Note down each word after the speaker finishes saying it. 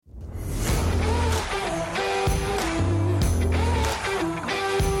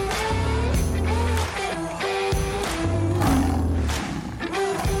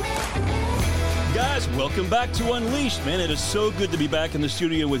back to Unleashed, man. It is so good to be back in the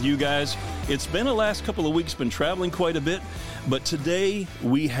studio with you guys. It's been the last couple of weeks, been traveling quite a bit, but today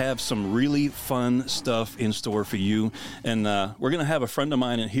we have some really fun stuff in store for you, and we're going to have a friend of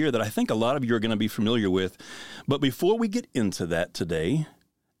mine in here that I think a lot of you are going to be familiar with. But before we get into that today,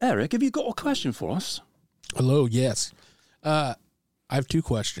 Eric, have you got a question for us? Hello, yes. I have two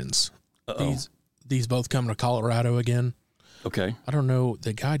questions. These both come to Colorado again. Okay. I don't know.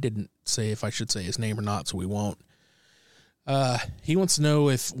 The guy didn't say if I should say his name or not, so we won't. He wants to know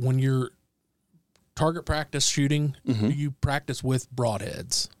if when you're target practice shooting, do you practice with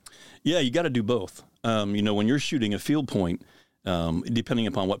broadheads? Yeah, you got to do both. When you're shooting a field point, depending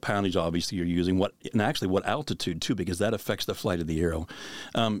upon what poundage, obviously, you're using, and actually what altitude, too, because that affects the flight of the arrow,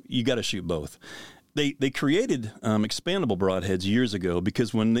 you got to shoot both. They created expandable broadheads years ago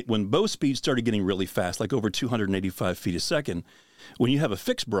because when bow speed started getting really fast, like over 285 feet a second, when you have a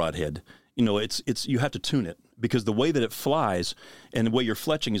fixed broadhead, it's you have to tune it because the way that it flies and the way your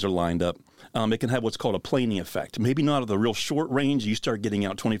fletchings are lined up, it can have what's called a planing effect. Maybe not at the real short range. You start getting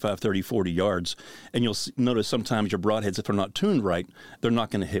out 25, 30, 40 yards, and you'll notice sometimes your broadheads, if they're not tuned right, they're not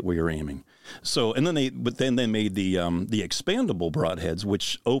going to hit where you're aiming. So, and then they made the expandable broadheads,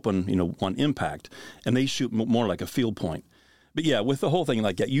 which open, on impact, and they shoot more like a field point. But yeah, with the whole thing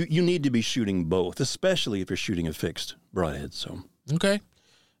like that, you need to be shooting both, especially if you're shooting a fixed broadhead. So okay.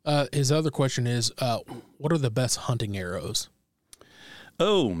 His other question is, what are the best hunting arrows?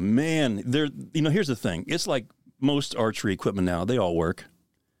 Oh man, here's the thing. It's like most archery equipment now; they all work.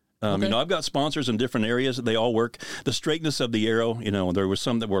 Okay. I've got sponsors in different areas. They all work. The straightness of the arrow, there was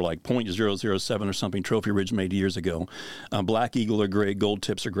some that were like .007 or something. Trophy Ridge made years ago. Black Eagle are great. Gold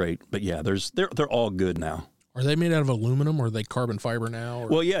tips are great. But yeah, they're all good now. Are they made out of aluminum or are they carbon fiber now? Or?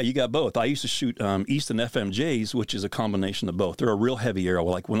 Well, yeah, you got both. I used to shoot Easton FMJs, which is a combination of both. They're a real heavy arrow.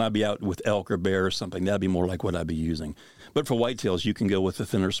 Like when I'd be out with elk or bear or something, that'd be more like what I'd be using. But for whitetails, you can go with the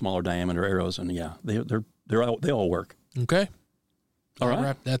thinner, smaller diameter arrows, and yeah, they all work. Okay. All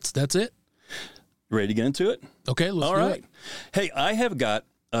right. That's it. Ready to get into it? Okay, let's do it. Hey, I have got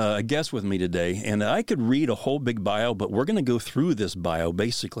a guest with me today, and I could read a whole big bio, but we're going to go through this bio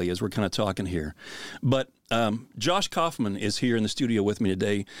basically as we're kind of talking here. But Josh Kaufman is here in the studio with me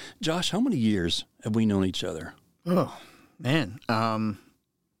today. Josh, how many years have we known each other? Oh, man. I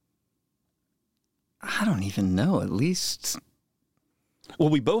don't even know. At least. Well,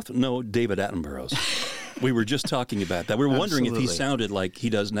 we both know David Attenborough's. We were just talking about that. We were wondering if he sounded like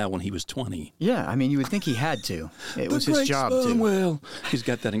he does now when he was 20. Yeah, I mean, you would think he had to. It was his job to. Well, he's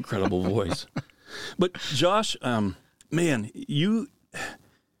got that incredible voice. But Josh, man, you've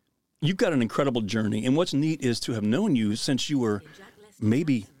got an incredible journey. And what's neat is to have known you since you were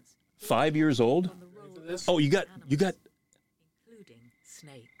maybe 5 years old. Oh, you got. Including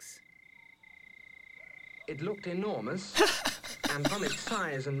snakes. It looked enormous. And from its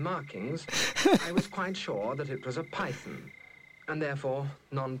size and markings, I was quite sure that it was a python, and therefore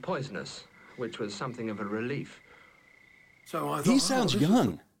non-poisonous, which was something of a relief. So I thought, he sounds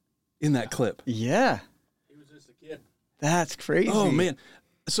young in that clip. Yeah. He was just a kid. That's crazy. Oh, man.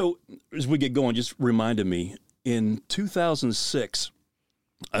 So as we get going, just reminded me, in 2006,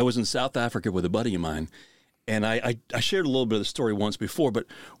 I was in South Africa with a buddy of mine, and I shared a little bit of the story once before, but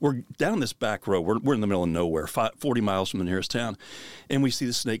we're down this back road. We're in the middle of nowhere, 40 miles from the nearest town, and we see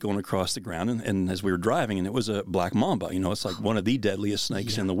the snake going across the ground. And as we were driving, and it was a black mamba. It's like one of the deadliest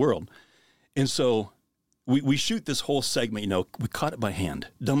snakes in the world. And so we shoot this whole segment. We caught it by hand.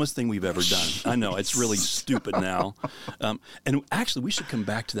 Dumbest thing we've ever done. I know, it's really stupid now. And actually, we should come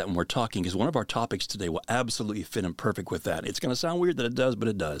back to that when we're talking, because one of our topics today will absolutely fit in perfect with that. It's going to sound weird that it does, but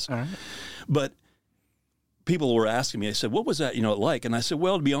it does. All right. But people were asking me, I said, what was that, like? And I said,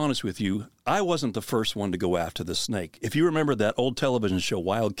 well, to be honest with you, I wasn't the first one to go after the snake. If you remember that old television show,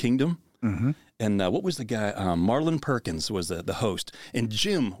 Wild Kingdom, and what was the guy? Marlon Perkins was the host, and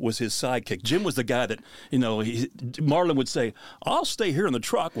Jim was his sidekick. Jim was the guy that, Marlon would say, I'll stay here in the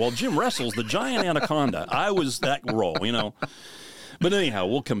truck while Jim wrestles the giant anaconda. I was that role, But anyhow,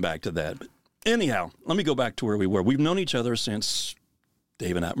 we'll come back to that. But anyhow, let me go back to where we were. We've known each other since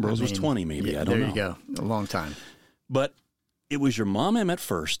David Attenborough was 20, maybe. Yeah, I don't know. There you go. A long time. But it was your mom I met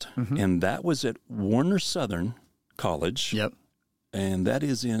first, and that was at Warner Southern College. Yep. And that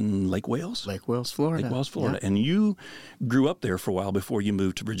is in Lake Wales? Lake Wales, Florida. Lake Wales, Florida. Yep. And you grew up there for a while before you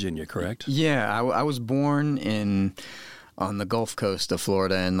moved to Virginia, correct? Yeah, I was born on the Gulf Coast of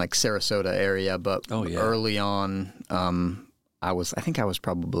Florida in like Sarasota area, but early on, I think I was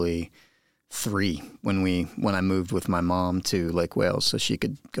probably 3 when I moved with my mom to Lake Wales so she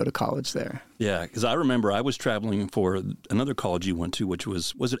could go to college there. Yeah, because I remember I was traveling for another college you went to, which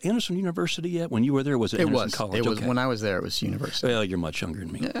was it Anderson University yet? When you were there, was it Anderson College? It was. Okay. When I was there, it was university. Well, you're much younger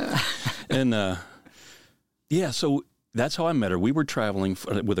than me. And, so that's how I met her. We were traveling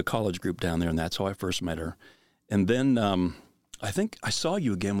with a college group down there, and that's how I first met her. And then I think I saw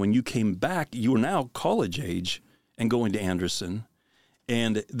you again when you came back. You were now college age and going to Anderson.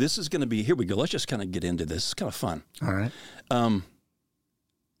 And this is going to be, here we go. Let's just kind of get into this. It's kind of fun. All right.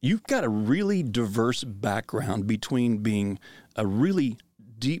 You've got a really diverse background between being a really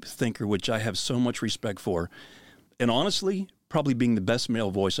deep thinker, which I have so much respect for, and honestly, probably being the best male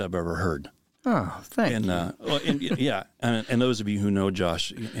voice I've ever heard. Oh, thank you. Yeah, and those of you who know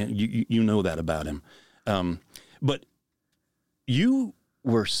Josh, and you know that about him. But you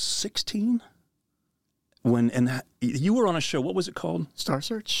were 16 and you were on a show. What was it called? Star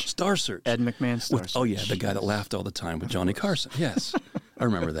Search. Star Search. Ed McMahon Star Search. Oh yeah, the guy that laughed all the time with Johnny Carson. Yes, I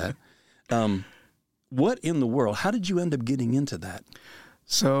remember that. What in the world? How did you end up getting into that?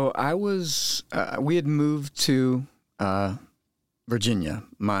 So I was. We had moved to Virginia.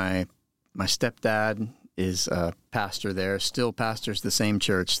 My stepdad is a pastor there, still pastors the same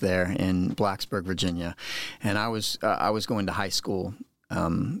church there in Blacksburg, Virginia. And I was going to high school,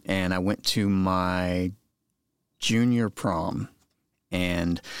 and I went to my junior prom,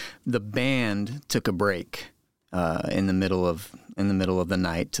 and the band took a break in the middle of the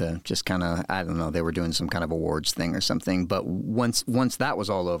night to just kind of, I don't know, they were doing some kind of awards thing or something. But once that was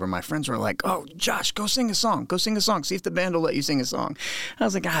all over, my friends were like, "Oh, Josh, go sing a song. See if the band will let you sing a song." I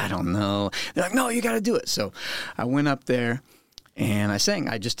was like, "I don't know." They're like, "No, you got to do it." So I went up there and I sang.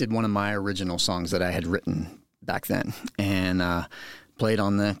 I just did one of my original songs that I had written back then, and played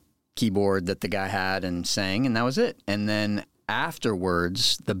on the keyboard that the guy had and sang, and that was it. And then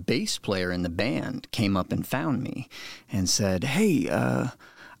afterwards, the bass player in the band came up and found me and said, "Hey,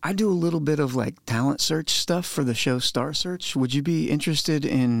 I do a little bit of like talent search stuff for the show Star Search. Would you be interested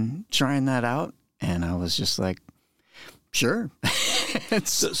in trying that out?" And I was just like, "Sure."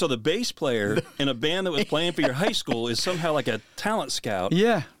 So the bass player in a band that was playing for your high school is somehow like a talent scout.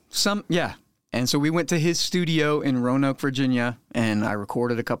 Yeah. And so we went to his studio in Roanoke, Virginia, and I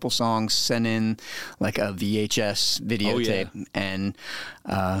recorded a couple songs, sent in like a VHS videotape. Oh, yeah. And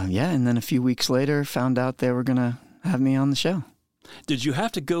and then a few weeks later found out they were going to have me on the show. Did you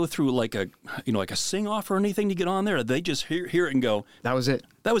have to go through like a sing-off or anything to get on there? Or did they just hear it and go, That was it.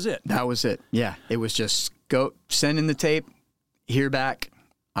 That was it? That was it. Yeah. It was just go, send in the tape, hear back,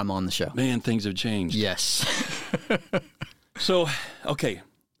 I'm on the show. Man, things have changed. Yes. So, okay.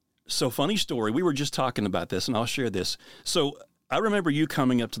 So funny story. We were just talking about this, and I'll share this. So I remember you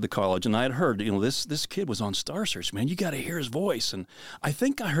coming up to the college, and I had heard, this kid was on Star Search, man. You got to hear his voice. And I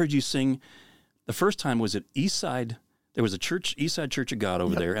think I heard you sing the first time was at Eastside. There was a church, Eastside Church of God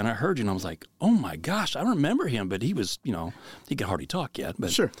over there, and I heard you, and I was like, oh my gosh, I remember him. But he was, he could hardly talk yet.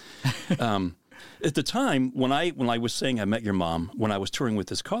 But sure. At the time when I was saying I met your mom, when I was touring with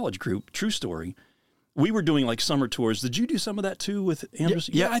this college group, true story. We were doing like summer tours. Did you do some of that too with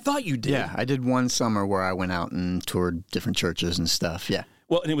Anderson? Yeah, I thought you did. Yeah, I did one summer where I went out and toured different churches and stuff. Yeah.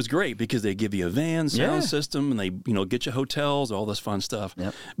 Well, and it was great because they give you a van, sound system, and they get you hotels, all this fun stuff.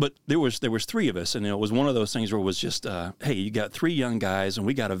 Yep. But there was 3 of us, and it was one of those things where it was just, hey, you got 3 young guys, and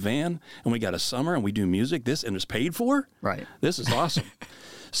we got a van, and we got a summer, and we do music. And it's paid for. Right. This is awesome.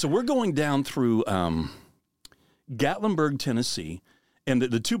 So we're going down through Gatlinburg, Tennessee. And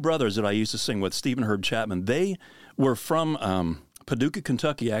the 2 brothers that I used to sing with, Steve and Herb Chapman, they were from Paducah,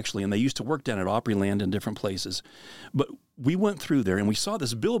 Kentucky, actually, and they used to work down at Opryland and different places. But we went through there, and we saw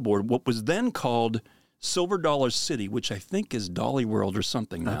this billboard, what was then called Silver Dollar City, which I think is Dolly World or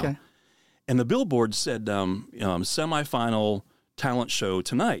something now. Okay. And the billboard said, semifinal talent show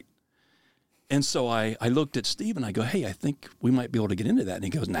tonight. And so I looked at Steve and I go, hey, I think we might be able to get into that. And he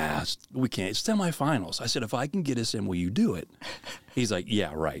goes, nah, we can't. It's semifinals. I said, if I can get us in, will you do it? He's like,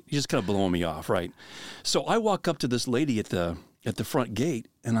 yeah, right. He's just kind of blowing me off, right? So I walk up to this lady at the front gate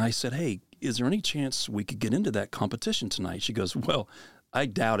and I said, hey, is there any chance we could get into that competition tonight? She goes, well, I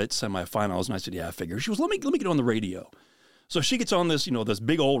doubt it, semifinals. And I said, yeah, I figure. She goes, let me get on the radio. So she gets on this, this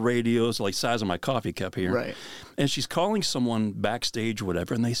big old radio, it's like size of my coffee cup here. Right. And she's calling someone backstage or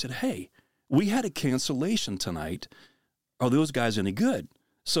whatever. And they said, hey, we had a cancellation tonight. Are those guys any good?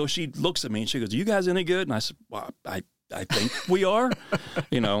 So she looks at me and she goes, are you guys any good? And I said, well, I think we are,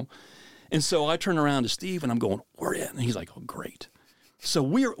 And so I turn around to Steve and I'm going, we're in. And he's like, oh, great. So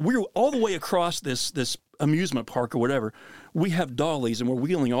we're all the way across this amusement park or whatever, we have dollies and we're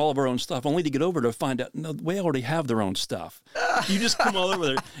wheeling all of our own stuff, only to get over to find out, no, they already have their own stuff. You just come all over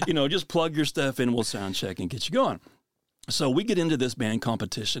there, just plug your stuff in, we'll sound check and get you going. So we get into this band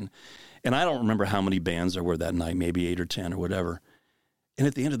competition, and I don't remember how many bands there were that night, maybe 8 or 10 or whatever. And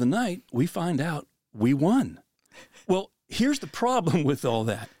at the end of the night, we find out we won. Well, here's the problem with all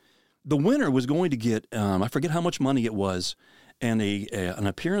that. The winner was going to get, I forget how much money it was, and an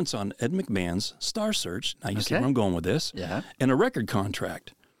appearance on Ed McMahon's Star Search. Now, you see where I'm going with this. Yeah. And a record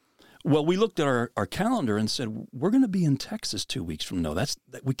contract. Well, we looked at our calendar and said, we're going to be in Texas 2 weeks from now.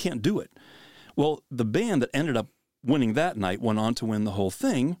 We can't do it. Well, the band that ended up winning that night went on to win the whole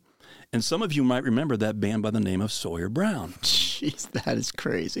thing. And some of you might remember that band by the name of Sawyer Brown. Jeez, that is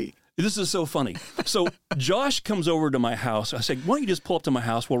crazy. This is so funny. So Josh comes over to my house. I said, why don't you just pull up to my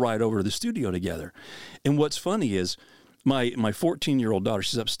house? We'll ride over to the studio together. And what's funny is my 14-year-old daughter,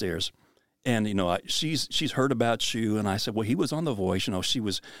 she's upstairs. And, she's heard about you. And I said, well, he was on The Voice. She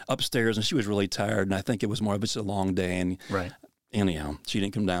was upstairs and she was really tired. And I think it was more of a long day. And right. Anyhow, she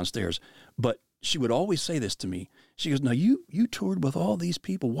didn't come downstairs. But she would always say this to me. She goes, now you toured with all these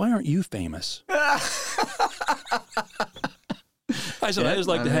people. Why aren't you famous? I said, I just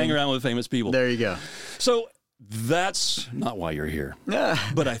like to hang around with famous people. There you go. So that's not why you're here.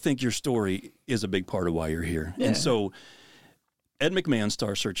 But I think your story is a big part of why you're here. Yeah. And so Ed McMahon,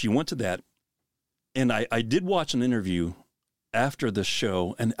 Star Search, you went to that. And I did watch an interview after the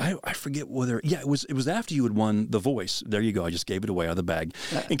show, and I forget whether, it was after you had won The Voice. There you go. I just gave it away out of the bag.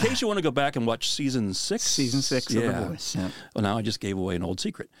 In case you want to go back and watch season 6. Season 6 of The Voice. Yeah. Well, now I just gave away an old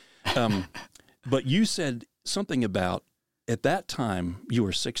secret. But you said something about, at that time, you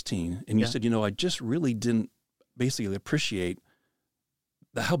were 16, and you said, I just really didn't basically appreciate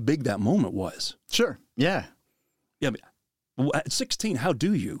how big that moment was. Sure. Yeah. Yeah. But at 16, how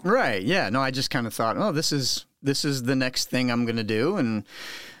do you? Right. Yeah. No, I just kind of thought, oh, this is the next thing I'm going to do, and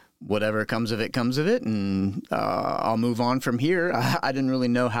whatever comes of it, and I'll move on from here. I didn't really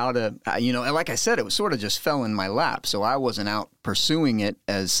know how to, and like I said, it was sort of just fell in my lap, so I wasn't out pursuing it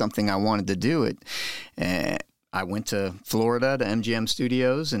as something I wanted to do it. And I went to Florida to MGM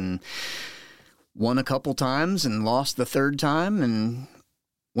Studios and won a couple times and lost the third time and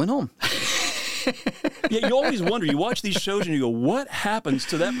went home. Yeah, you always wonder. You watch these shows and you go, what happens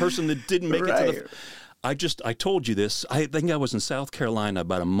to that person that didn't make it to the... I told you this. I think I was in South Carolina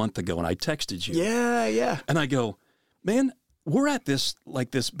about a month ago, and I texted you. Yeah. And I go, man, we're at this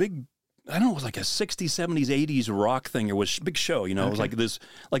big, I don't know, it was like a 60s, 70s, 80s rock thing. It was a big show, It was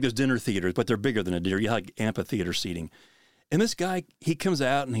like those dinner theaters, but they're bigger than a dinner. You had like amphitheater seating. And this guy, he comes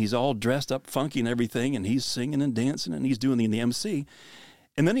out, and he's all dressed up funky and everything, and he's singing and dancing, and he's doing the MC.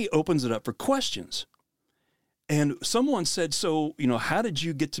 And then he opens it up for questions. And someone said, so, how did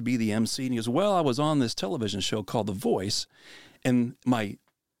you get to be the MC? And he goes, well, I was on this television show called The Voice. And my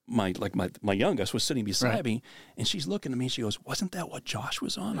youngest was sitting beside me, and she's looking at me, and she goes, wasn't that what Josh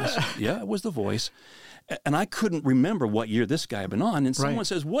was on? I said, yeah, it was The Voice. And I couldn't remember what year this guy had been on. And someone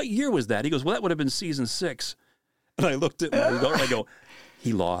says, what year was that? He goes, well, that would have been season 6. And I looked at my daughter, and I go,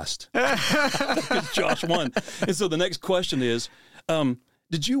 he lost. Because Josh won. And so the next question is,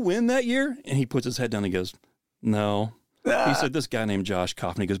 did you win that year? And he puts his head down and goes, no. He said, this guy named Josh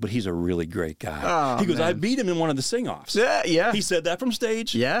Kaufman. He goes, but he's a really great guy. He goes, man. I beat him in one of the sing-offs. Yeah. He said that from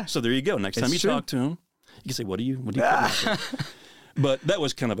stage. Yeah. So there you go. Next time you talk to him, you can say, what do you But that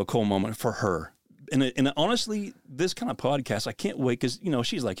was kind of a cool moment for her. And honestly, this kind of podcast, I can't wait because,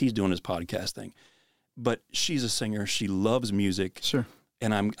 she's like, he's doing his podcast thing. But she's a singer. She loves music. Sure.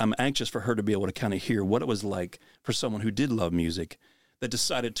 And I'm anxious for her to be able to kind of hear what it was like for someone who did love music that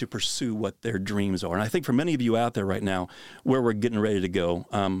decided to pursue what their dreams are. And I think for many of you out there right now, where we're getting ready to go,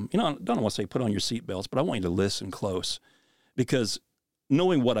 I don't want to say put on your seatbelts, but I want you to listen close. Because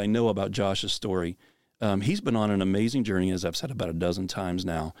knowing what I know about Josh's story, he's been on an amazing journey, as I've said about a dozen times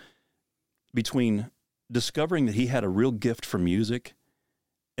now, between discovering that he had a real gift for music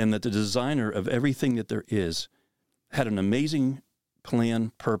and that the designer of everything that there is had an amazing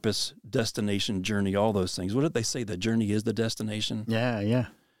plan, purpose, destination, journey, all those things. What did they say? The journey is the destination? Yeah.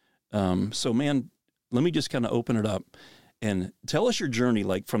 So, man, let me just kind of open it up and tell us your journey,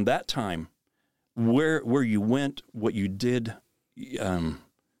 like from that time, where you went, what you did,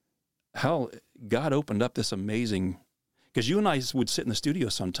 how God opened up this amazing... Because you and I would sit in the studio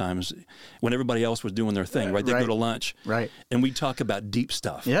sometimes when everybody else was doing their thing, right? They'd go to lunch. Right. And we'd talk about deep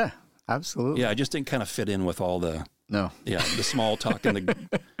stuff. Yeah, absolutely. Yeah, I just didn't kind of fit in with all the... No. Yeah, the small talk.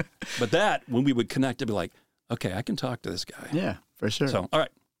 But that, when we would connect, it'd be like, okay, I can talk to this guy. Yeah, for sure. So, all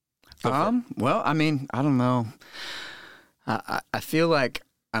right. Well, I mean, I don't know. I feel like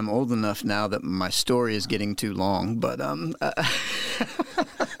I'm old enough now that my story is getting too long, but I'll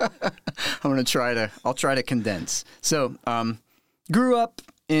try to condense. So, grew up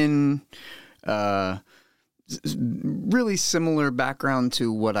in really similar background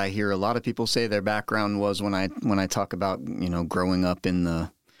to what I hear a lot of people say their background was when I talk about, growing up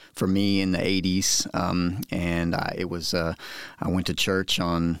for me in the 80s. And I went to church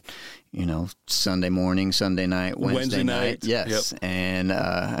on, Sunday morning, Sunday night, Wednesday night. Yes. Yep. And,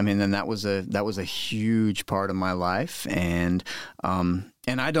 then that was a huge part of my life. And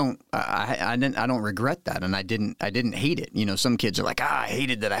I don't regret that. And I didn't hate it. Some kids are like, I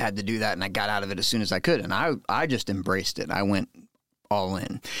hated that I had to do that. And I got out of it as soon as I could. And I just embraced it. I went all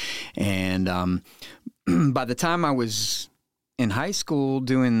in. And, by the time I was in high school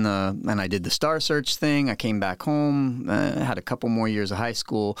and I did the Star Search thing. I came back home, had a couple more years of high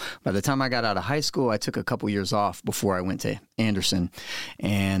school. By the time I got out of high school, I took a couple years off before I went to Anderson.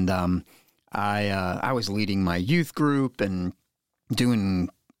 And I was leading my youth group and doing,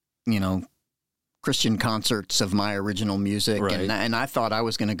 Christian concerts of my original music. Right. And I thought I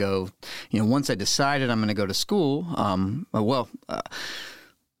was going to go, once I decided I'm going to go to school,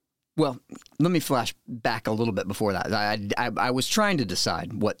 well, let me flash back a little bit before that. I was trying to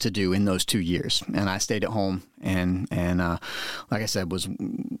decide what to do in those 2 years, and I stayed at home and like I said, was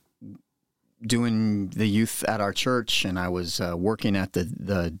doing the youth at our church, and I was working at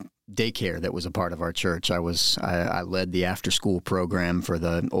the daycare that was a part of our church. I led the after school program for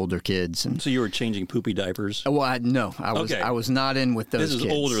the older kids. And so you were changing poopy diapers? Well, I was not in with those kids. This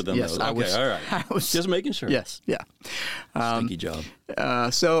is older than those. Okay, all right. I was just making sure. Yes, yeah. Stinky job.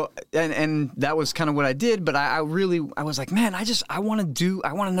 So that was kind of what I did, but I was like, man, I want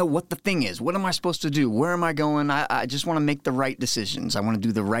to know what the thing is. What am I supposed to do? Where am I going? I just want to make the right decisions. I want to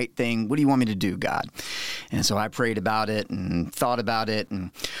do the right thing. What do you want me to do, God? And so I prayed about it and thought about it.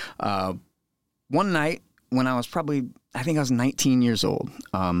 And one night when I was I think I was 19 years old,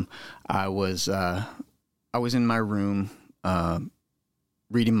 I was in my room,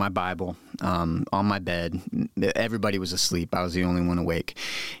 reading my Bible on my bed. Everybody was asleep. I was the only one awake.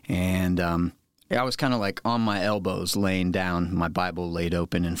 And I was kind of like on my elbows laying down, my Bible laid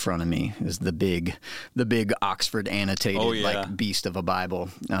open in front of me. It was the big Oxford annotated like beast of a Bible.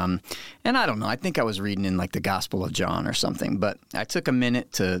 And I don't know, I think I was reading in like the Gospel of John or something. But I took a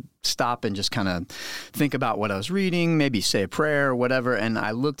minute to stop and just kind of think about what I was reading, maybe say a prayer or whatever. And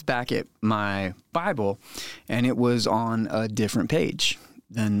I looked back at my Bible and it was on a different page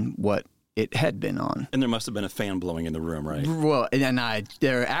than what it had been on. And there must have been a fan blowing in the room, right? Well, and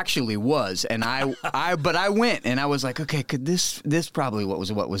there actually was. And but I went and I was like, okay, could this probably what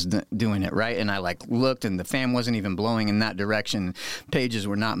was doing it, right? And I like looked and the fan wasn't even blowing in that direction. Pages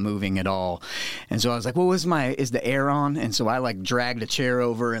were not moving at all. And so I was like, well, is the air on? And so I like dragged a chair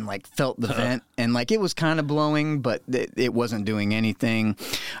over and like felt the vent and like it was kind of blowing, but it wasn't doing anything.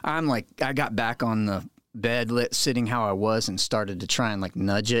 I got back on the bed sitting how I was and started to try and like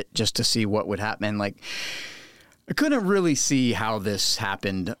nudge it just to see what would happen. Like I couldn't really see how this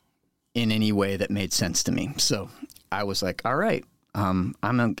happened in any way that made sense to me. So I was like, all right, I'm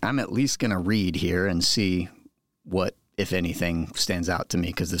at least going to read here and see what, if anything, stands out to me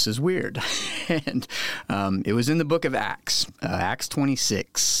because this is weird. And it was in the book of Acts, Acts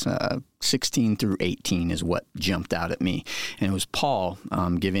 26, 16 through 18 is what jumped out at me. And it was Paul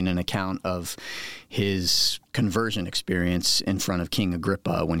giving an account of his conversion experience in front of King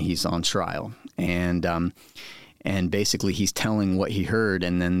Agrippa when he's on trial. And basically he's telling what he heard,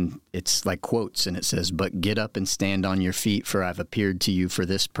 and then it's like quotes, and it says, "But get up and stand on your feet, for I've appeared to you for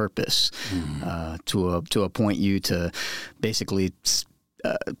this purpose, to appoint you to basically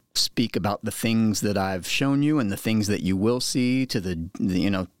speak about the things that I've shown you and the things that you will see,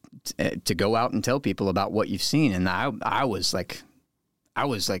 to go out and tell people about what you've seen." And I was like,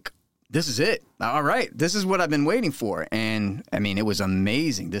 this is it. All right. This is what I've been waiting for. And I mean, it was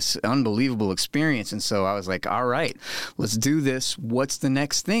amazing, this unbelievable experience. And so I was like, all right, let's do this. What's the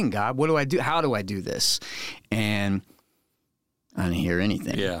next thing, God? What do I do? How do I do this? And I didn't hear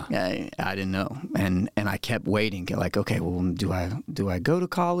anything. Yeah. I didn't know. And I kept waiting, like, okay, well, do I go to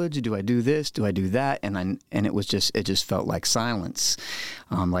college? Do I do this? Do I do that? And it just felt like silence.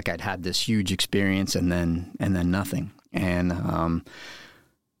 Like I'd had this huge experience and then nothing. And,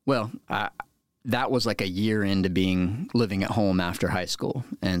 well, that was like a year into living at home after high school.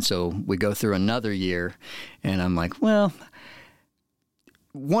 And so we go through another year and I'm like, well,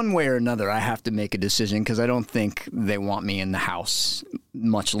 one way or another, I have to make a decision because I don't think they want me in the house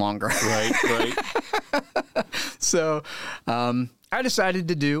much longer. Right. So I decided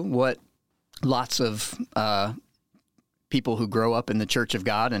to do what lots of people who grow up in the Church of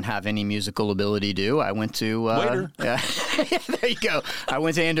God and have any musical ability do. I went to Waiter. Yeah, there you go. I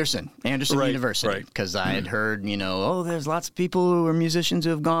went to Anderson Right, University, because I had heard, there's lots of people who are musicians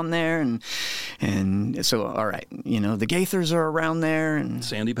who have gone there, and so all right, the Gaithers are around there, and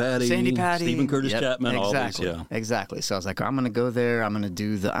Sandy Patty, Stephen Curtis Chapman, exactly, all these, yeah. exactly. So I was like, I'm going to go there. I'm going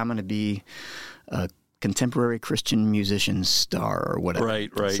to be a contemporary Christian musician star or whatever.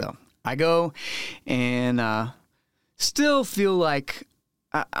 Right. So I go, and still feel like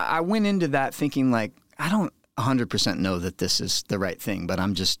I went into that thinking like, I don't 100% know that this is the right thing, but I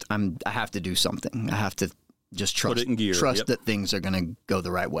have to do something. I have to just trust, Put it in gear. Yep. that things are going to go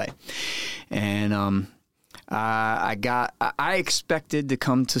the right way. And I expected to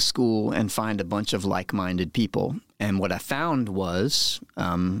come to school and find a bunch of like-minded people. And what I found was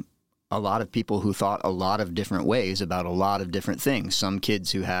a lot of people who thought a lot of different ways about a lot of different things. Some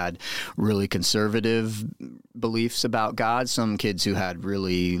kids who had really conservative beliefs about God, some kids who had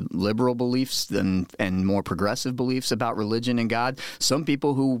really liberal beliefs and more progressive beliefs about religion and God, some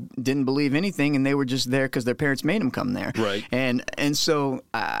people who didn't believe anything and they were just there because their parents made them come there. Right. And so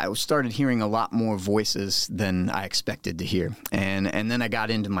I started hearing a lot more voices than I expected to hear. And then I got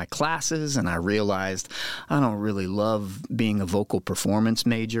into my classes and I realized I don't really love being a vocal performance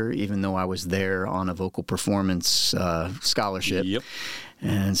major, even though I was there on a vocal performance scholarship. Yep.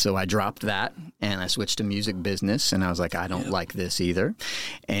 And so I dropped that and I switched to music business, and I was like, I don't like this either.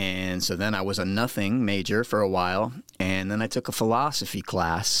 And so then I was a nothing major for a while, and then I took a philosophy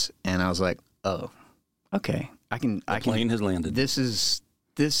class, and I was like, oh, okay, The plane has landed. This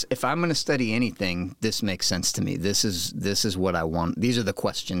if I'm going to study anything, this makes sense to me. This is what I want. These are the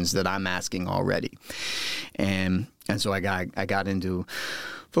questions that I'm asking already. And so I got into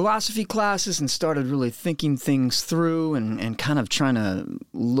philosophy classes and started really thinking things through and kind of trying to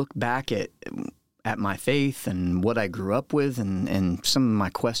look back at my faith and what I grew up with and some of my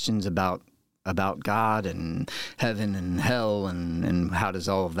questions about God and heaven and hell and how does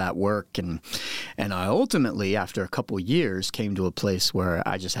all of that work. And I ultimately, after a couple years, came to a place where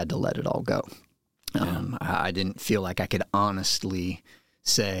I just had to let it all go. I didn't feel like I could honestly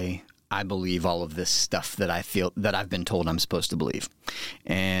say, I believe all of this stuff that I feel that I've been told I'm supposed to believe.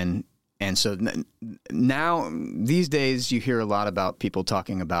 And so now these days you hear a lot about people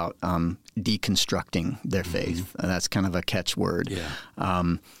talking about deconstructing their faith. That's kind of a catchword. Yeah.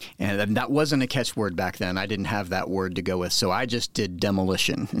 And that wasn't a catchword back then. I didn't have that word to go with. So I just did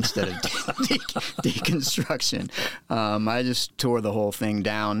demolition instead of deconstruction. I just tore the whole thing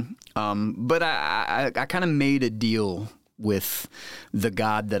down. But I kind of made a deal with the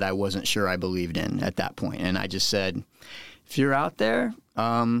God that I wasn't sure I believed in at that point. And I just said, if you're out there,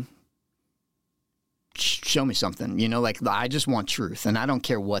 show me something, I just want truth, and I don't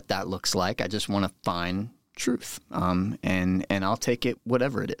care what that looks like. I just want to find truth. And I'll take it,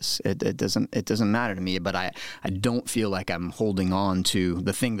 whatever it is. It doesn't matter to me, but I don't feel like I'm holding on to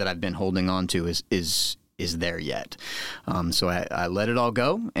the thing that I've been holding on to is there yet. So I let it all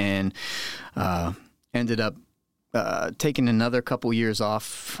go and, ended up taking another couple years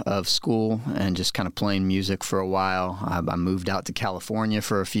off of school and just kind of playing music for a while. I moved out to California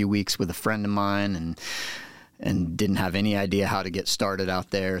for a few weeks with a friend of mine and didn't have any idea how to get started out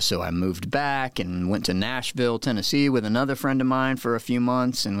there. So I moved back and went to Nashville, Tennessee with another friend of mine for a few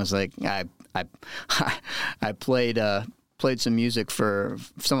months and was like, I played some music for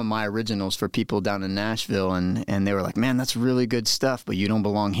some of my originals for people down in Nashville, and they were like, man, that's really good stuff, but you don't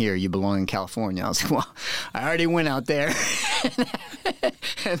belong here. You belong in California. I was like, well, I already went out there,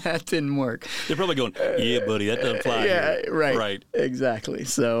 and that didn't work. They're probably going, yeah, buddy, that doesn't fly here. Right. Exactly.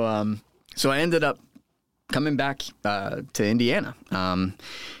 So I ended up coming back to Indiana,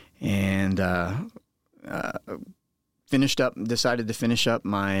 and decided to finish up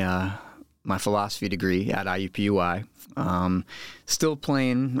my philosophy degree at IUPUI. Still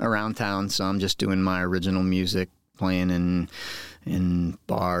playing around town, so I'm just doing my original music, playing in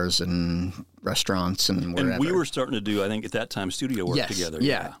bars and restaurants and wherever. And we were starting to do, I think, at that time, studio work together.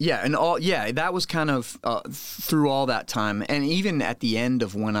 Yeah. And that was kind of through all that time, and even at the end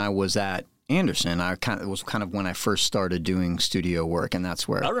of when I was at Anderson, it was kind of when I first started doing studio work, and that's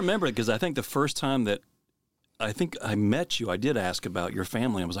where I remember it because I think the first time that I think I met you, I did ask about your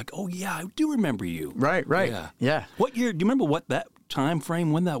family. I was like, oh, yeah, I do remember you. Right. Yeah. What year? Do you remember what that time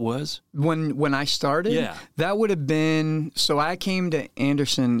frame, when that was? When I started? Yeah. That would have been, so I came to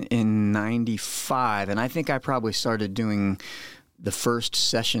Anderson in 95, and I think I probably started doing, the first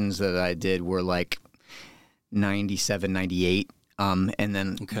sessions that I did were like 97, 98. And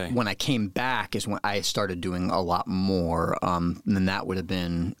then when I came back is when I started doing a lot more. And that would have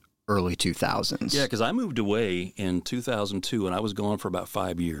been early 2000s. Yeah, because I moved away in 2002, and I was gone for about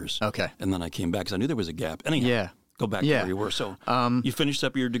 5 years. Okay. And then I came back because I knew there was a gap. Anyhow, Yeah. go back to where you were. So you finished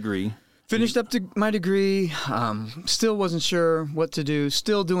up your degree. Finished up my degree. Still wasn't sure what to do.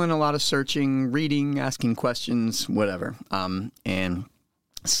 Still doing a lot of searching, reading, asking questions, whatever. And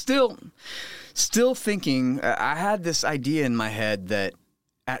still thinking. I had this idea in my head that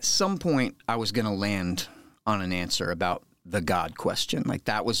at some point I was going to land on an answer about the God question. Like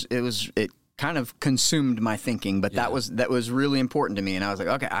it kind of consumed my thinking, but that was really important to me. And I was like,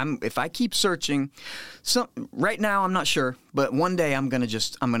 okay, if I keep searching, right now I'm not sure, but one day I'm gonna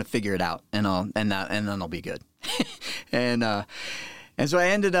figure it out, and then I'll be good. And so I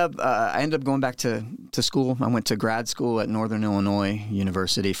ended up going back to school. I went to grad school at Northern Illinois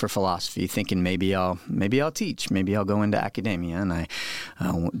University for philosophy, thinking maybe I'll teach, maybe I'll go into academia. And I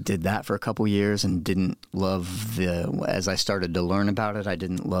did that for a couple years and didn't love as I started to learn about it, I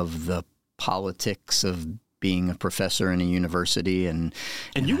didn't love the politics of being a professor in a university. And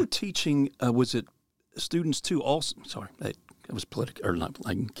you were teaching, was it students too also? Sorry, it was political, or not,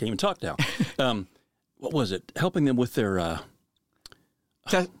 I can't even talk now. What was it? Helping them with their...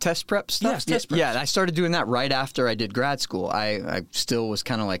 test prep stuff? Yes, test preps. Yeah, I started doing that right after I did grad school. I still was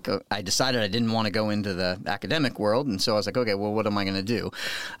kind of like, I decided I didn't want to go into the academic world, and so I was like, okay, well, what am I going to do?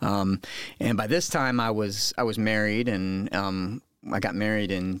 And by this time, I was married, and I got married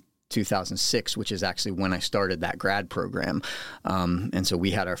in 2006, which is actually when I started that grad program. And so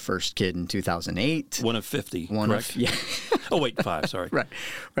we had our first kid in 2008. One of 50, correct? Yeah. Oh, wait, 5, sorry.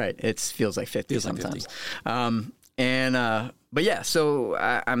 Right. It feels like 50 sometimes. But yeah, so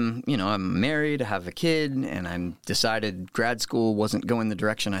I'm married, I have a kid, and I decided grad school wasn't going the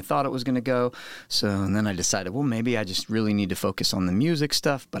direction I thought it was going to go. And then I decided, well, maybe I just really need to focus on the music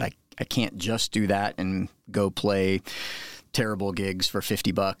stuff, but I can't just do that and go play terrible gigs for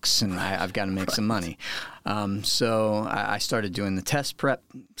 $50, and I've got to make some money. So I started doing the test prep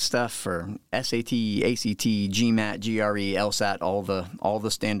stuff for SAT, ACT, GMAT, GRE, LSAT, all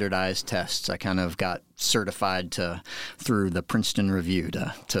the standardized tests. I kind of got certified through the Princeton Review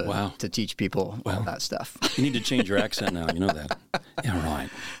to teach people all that stuff. You need to change your accent now. You know that. Yeah, right.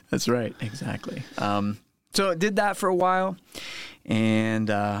 That's right. Exactly. So I did that for a while, and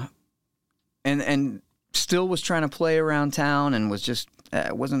still was trying to play around town, and was just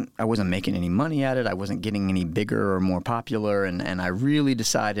I wasn't making any money at it. I wasn't getting any bigger or more popular, and I really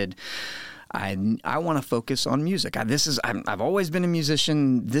decided I want to focus on music. I've always been a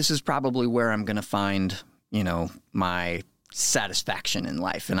musician. This is probably where I'm going to find my satisfaction in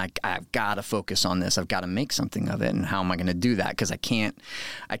life, and I've got to focus on this. I've got to make something of it, and how am I going to do that? Because I can't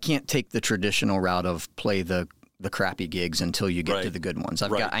take the traditional route of play the crappy gigs until you get to the good ones.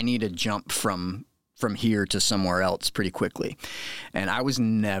 I need to jump from here to somewhere else pretty quickly. And I was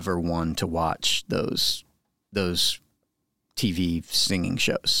never one to watch those TV singing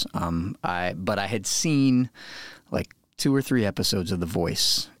shows. But I had seen like 2 or 3 episodes of The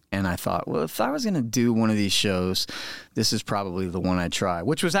Voice, and I thought, well, if I was going to do one of these shows, this is probably the one I'd try,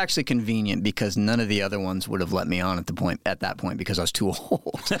 which was actually convenient because none of the other ones would have let me on at that point because I was too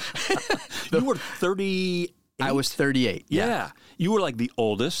old. You were 38. I was 38. Yeah. You were like the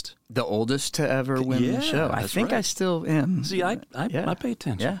oldest. The oldest to ever win the show. I think I still am. See, I pay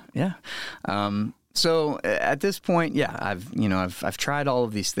attention. Yeah. So at this point, I've tried all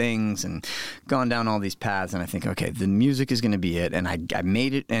of these things and gone down all these paths, and I think, okay, the music is going to be it. And I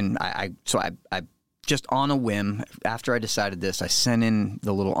made it, and I just on a whim, after I decided this, I sent in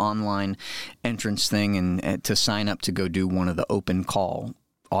the little online entrance thing and to sign up to go do one of the open call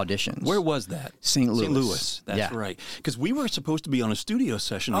auditions. Where was that? St. Louis. St. Louis. That's right. Because we were supposed to be on a studio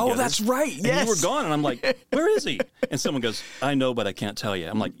session together. Oh, that's right. Yes. And you were gone, and I'm like, where is he? And someone goes, I know, but I can't tell you.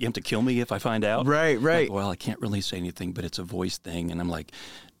 I'm like, you have to kill me if I find out? Right. Like, well, I can't really say anything, but it's a voice thing. And I'm like,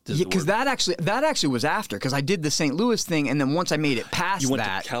 because that actually was after, because I did the St. Louis thing, and then once I made it past you went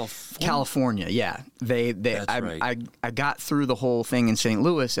that, to California, yeah, I got through the whole thing in St.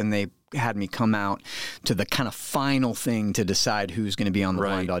 Louis, and they had me come out to the kind of final thing to decide who's going to be on the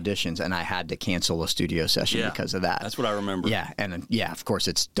blind auditions, and I had to cancel a studio session because of that. That's what I remember. Yeah, and of course,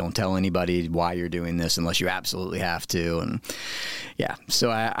 it's don't tell anybody why you're doing this unless you absolutely have to, and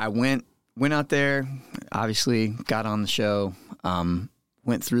so I went out there, obviously got on the show.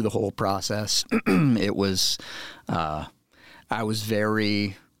 Went through the whole process. It was, I was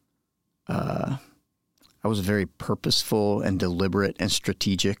very purposeful and deliberate and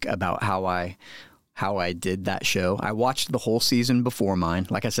strategic about how I did that show. I watched the whole season before mine.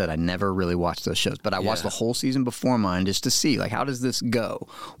 Like I said, I never really watched those shows, but I watched the whole season before mine just to see, like, how does this go?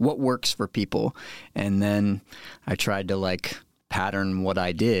 What works for people? And then I tried to, like, pattern what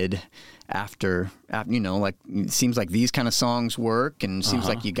I did after like it seems like these kind of songs work, and it seems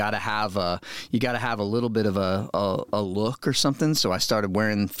like you got to have a little bit of a look or something. So I started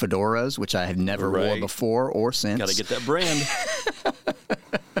wearing fedoras, which I had never wore before or since. Got to get that brand.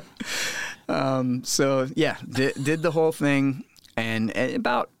 So yeah, did the whole thing, and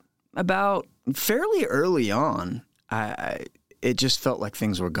about fairly early on, it just felt like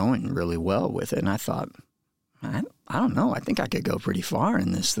things were going really well with it, and I thought, I don't know, I think I could go pretty far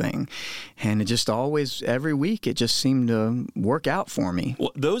in this thing, and it just always, every week, it just seemed to work out for me.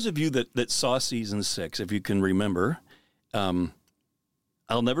 Well, those of you that saw season 6, if you can remember,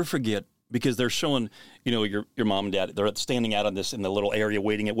 I'll never forget, because they're showing, your mom and dad, they're standing out on this in the little area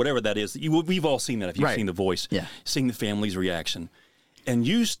waiting at whatever that is. We've all seen that if you've seen The Voice, seeing the family's reaction. And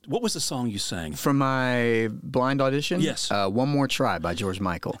what was the song you sang? From my blind audition? Yes. One More Try by George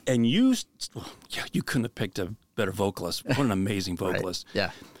Michael. And you couldn't have picked a better vocalist. What an amazing vocalist. Right.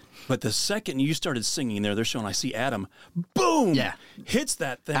 Yeah. But the second you started singing there, they're showing, I see Adam, boom, hits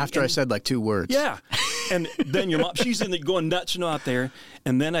that thing. After I said like 2 words. Yeah. And then your mom, she's in there going nuts, out there.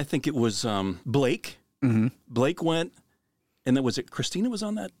 And then I think it was Blake. Mm-hmm. Blake went. And then was it Christina was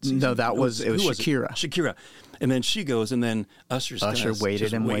on that season? No, it was Shakira. Shakira. And then she goes, and then Usher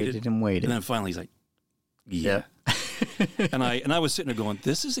waited and waited and waited. And then finally he's like, yeah. and I was sitting there going,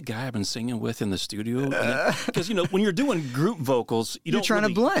 this is a guy I've been singing with in the studio. Because, when you're doing group vocals, you're trying to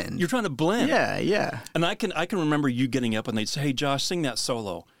blend. You're trying to blend. Yeah, yeah. And I can remember you getting up and they'd say, hey, Josh, sing that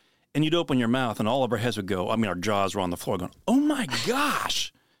solo. And you'd open your mouth and all of our heads would go, our jaws were on the floor going, oh my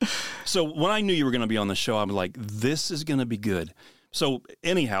gosh. So when I knew you were going to be on the show, I'm like, this is going to be good. So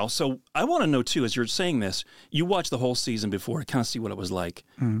anyhow, I want to know too, as you're saying this, you watched the whole season before to kind of see what it was like.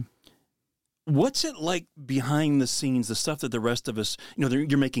 Mm-hmm. What's it like behind the scenes, the stuff that the rest of us,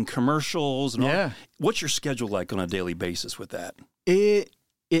 you're making commercials and all. What's your schedule like on a daily basis with that? It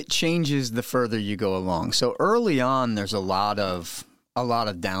changes the further you go along. So early on, there's a lot of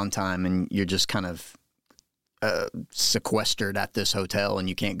downtime, and you're just kind of sequestered at this hotel, and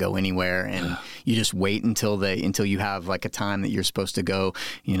you can't go anywhere, and you just wait until you have like a time that you're supposed to go,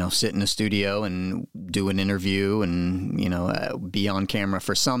 sit in a studio and do an interview and be on camera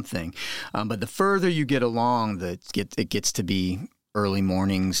for something. But the further you get along, it gets to be early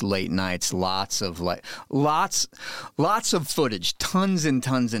mornings, late nights, lots of footage, tons and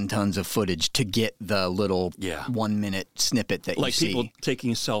tons and tons of footage to get the little 1 minute snippet that you see. Like people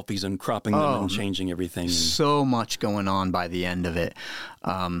taking selfies and cropping them and changing everything. So much going on by the end of it,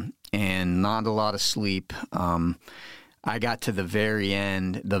 and not a lot of sleep. I got to the very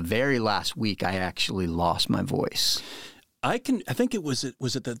end, the very last week, I actually lost my voice. I think it was at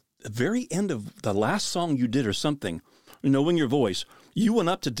the very end of the last song you did or something. Knowing your voice, you went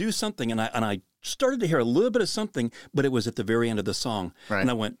up to do something, and I started to hear a little bit of something, but it was at the very end of the song. Right. And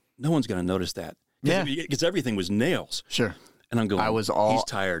I went, no one's going to notice that. Because everything was nails. Sure. And I'm going, he's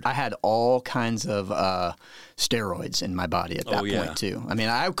tired. I had all kinds of steroids in my body at that point, too. I mean,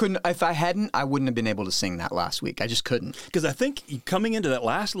 I couldn't, if I hadn't, I wouldn't have been able to sing that last week. I just couldn't. Because I think coming into that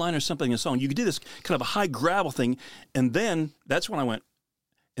last line or something in the song, you could do this kind of a high gravel thing, and then that's when I went,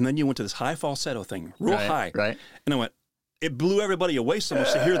 and then you went to this high falsetto thing, real high. Right. And I went, it blew everybody away so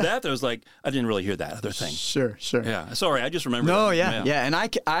much to hear that. I was like, I didn't really hear that other thing. Sure. Yeah, sorry, I just remember. No, that. Yeah. And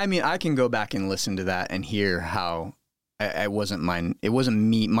I can go back and listen to that and hear how it wasn't my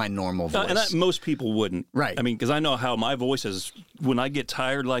normal voice. And most people wouldn't. Right. I mean, because I know how my voice is, when I get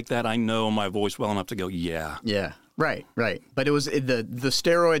tired like that, I know my voice well enough to go, yeah. Yeah. Right. But it was the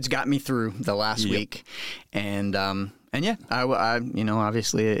steroids got me through the last week. And yeah, I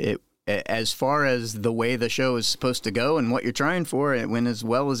obviously it, as far as the way the show is supposed to go and what you're trying for, it went as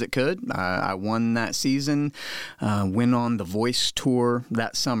well as it could. I won that season, went on the Voice tour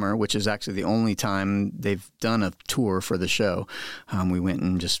that summer, which is actually the only time they've done a tour for the show. We went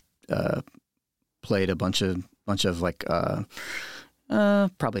and just played a bunch of like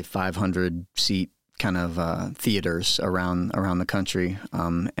probably 500 seat kind of theaters around the country,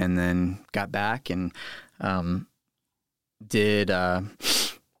 and then got back and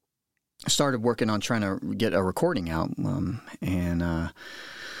started working on trying to get a recording out, and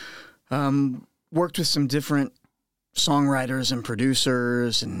worked with some different songwriters and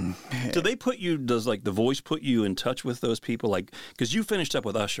producers. And do they does like The Voice put you in touch with those people? Like, because you finished up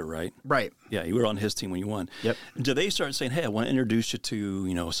with Usher, right? Right. Yeah, you were on his team when you won. Yep. Do they start saying, hey, I want to introduce you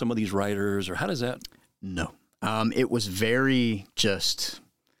to, some of these writers, or how does that? No. It was very just,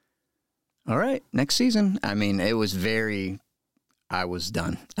 all right, next season. I mean, it was very, I was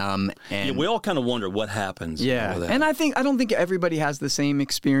done. Yeah, we all kind of wonder what happens. Yeah, and I don't think everybody has the same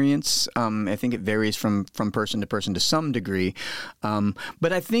experience. I think it varies from person to person to some degree.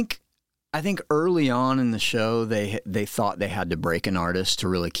 But I think early on in the show, they thought they had to break an artist to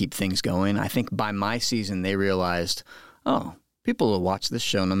really keep things going. I think by my season, they realized, oh, people will watch this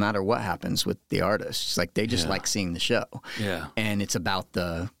show no matter what happens with the artists. Like they just like seeing the show. Yeah, and it's about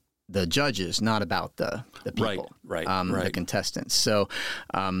the judges, not about the people, right. The contestants. So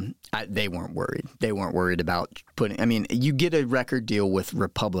they weren't worried. They weren't worried about putting. I mean, you get a record deal with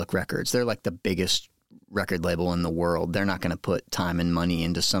Republic Records. They're like the biggest record label in the world. They're not going to put time and money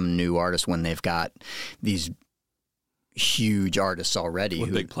into some new artist when they've got these huge artists already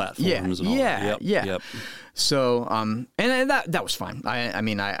with big platforms. Yep. So and that was fine. I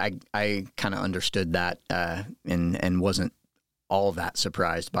mean I kind of understood that and wasn't all that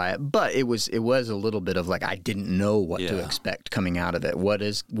surprised by it, but it was a little bit of like I didn't know what to expect coming out of it. What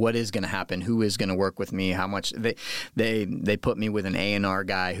is going to happen? Who is going to work with me? How much they put me with an A&R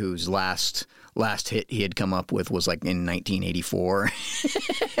guy whose last hit he had come up with was like in 1984.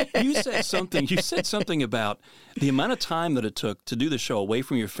 You said something about the amount of time that it took to do the show away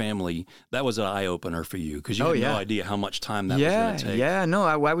from your family. That was an eye opener for you because you had no idea how much time that was going to take. Yeah, no,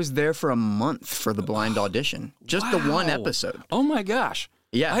 I was there for a month for the blind audition, just the one episode. Oh my gosh.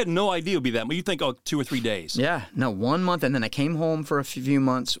 Yeah, I had no idea it would be that. But you think, 2 or 3 days. Yeah, no, 1 month, and then I came home for a few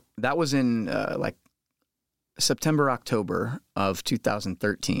months. That was in like September, October of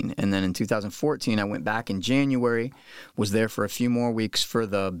 2013. And then in 2014, I went back in January, was there for a few more weeks for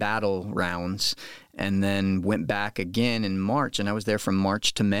the battle rounds, and then went back again in March. And I was there from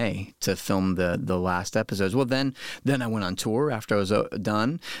March to May to film the last episodes. Well, then I went on tour after I was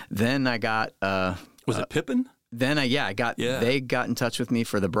done. Then I got... was it Pippin? Then they got in touch with me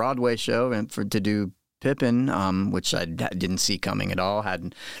for the Broadway show and to do Pippin, which I didn't see coming at all.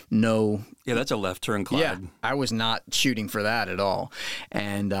 Had no. Yeah, that's a left turn, Clyde. Yeah, I was not shooting for that at all,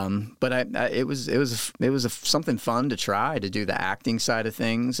 and but it was something fun to try to do the acting side of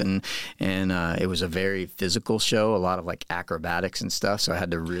things, and it was a very physical show, a lot of like acrobatics and stuff. So I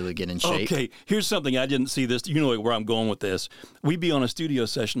had to really get in shape. Okay, here's something I didn't see this. You know where I'm going with this. We'd be on a studio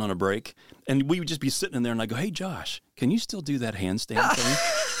session on a break, and we would just be sitting in there, and I go, "Hey, Josh, can you still do that handstand thing?"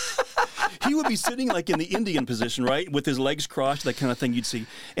 He would be sitting like in the Indian position, right, with his legs crossed, that kind of thing you'd see.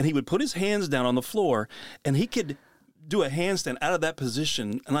 And he would put his hands down on the floor, and he could do a handstand out of that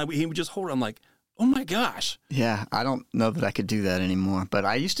position. And he would just hold it. I'm like, oh, my gosh. Yeah, I don't know that I could do that anymore. But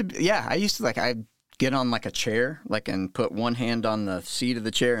I used to like, I'd get on like a chair, like, and put one hand on the seat of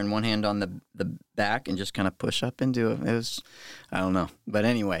the chair and one hand on the back and just kind of push up into it. It was, I don't know. But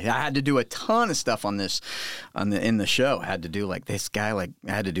anyway, I had to do a ton of stuff in the show. I had to do like this guy, like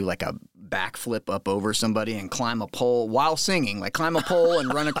I had to do like a backflip up over somebody and climb a pole while singing, like climb a pole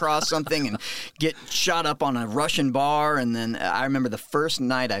and run across something and get shot up on a Russian bar. And then I remember the first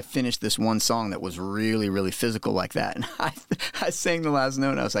night I finished this one song that was really, really physical like that. And I sang the last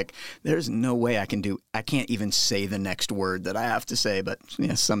note and I was like, there's no way I can't even say the next word that I have to say. But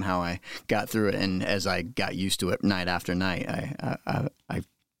yeah, somehow I got through it. And as I got used to it night after night,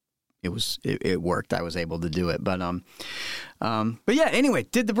 it worked. I was able to do it. But yeah, anyway,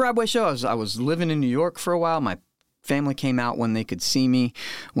 did the Broadway show. I was living in New York for a while. My family came out when they could see me,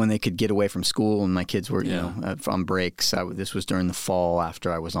 when they could get away from school, and my kids were, on breaks. This was during the fall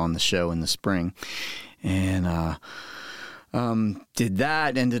after I was on the show in the spring. And did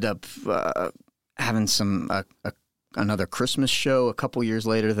that, ended up having another Christmas show a couple years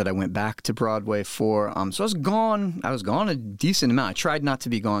later that I went back to Broadway for. So I was gone a decent amount. I tried not to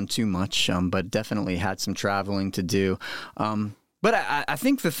be gone too much, but definitely had some traveling to do. But I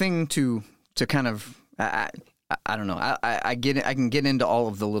think the thing to kind of, I don't know. I can get into all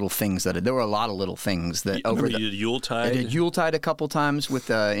of the little things there were a lot of little things that you did Yuletide. I did Yuletide a couple times with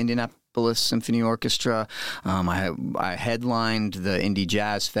Indianapolis Symphony Orchestra. I headlined the Indy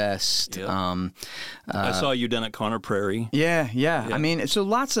Jazz Fest. Yep. I saw you down at Conner Prairie. Yeah. I mean, so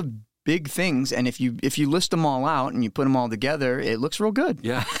lots of big things, and if you list them all out and you put them all together, it looks real good.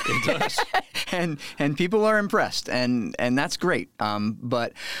 Yeah, it does. and people are impressed, and that's great.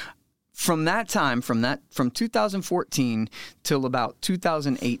 But from that time, from 2014 till about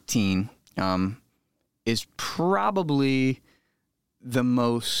 2018, is probably the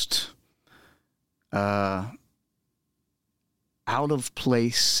most out of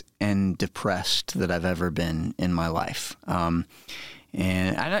place and depressed that I've ever been in my life. And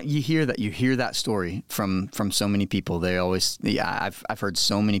you hear that story from so many people. They always, I've heard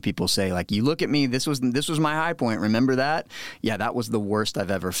so many people say, like, you look at me, this was my high point. Remember that? Yeah, that was the worst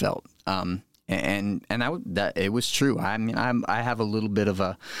I've ever felt. And that it was true. I mean, I have a little bit of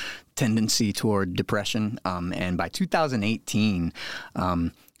a tendency toward depression. And by 2018,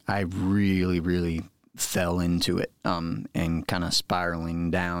 I really, really fell into it, and kind of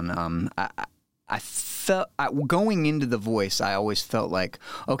spiraling down. I felt going into The Voice, I always felt like,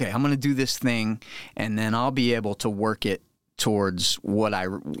 okay, I'm going to do this thing, and then I'll be able to work it towards what I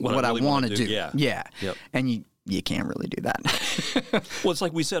really want to do. Yeah. Yep. And you can't really do that. Well, it's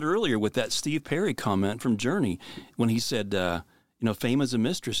like we said earlier with that Steve Perry comment from Journey when he said, fame is a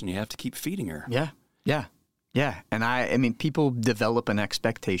mistress and you have to keep feeding her. Yeah. And I mean, people develop an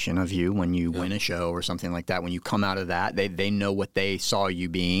expectation of you when you win a show or something like that. When you come out of that, they know what they saw you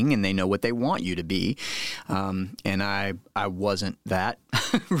being, and they know what they want you to be. And I wasn't that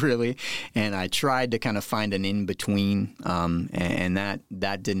really. And I tried to kind of find an in-between, and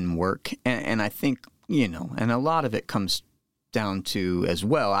that didn't work. And I think, and a lot of it comes down to as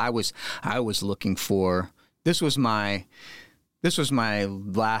well, I was looking for, this was my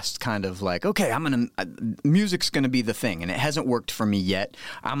last kind of like, okay, music's going to be the thing, and it hasn't worked for me yet.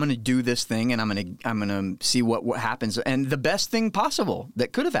 I'm going to do this thing, and I'm going to see what happens. And the best thing possible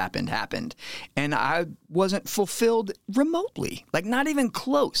that could have happened. And I wasn't fulfilled remotely, like not even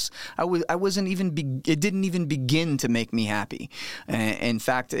close. It didn't even begin to make me happy. In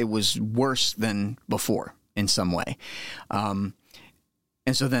fact, it was worse than before in some way. And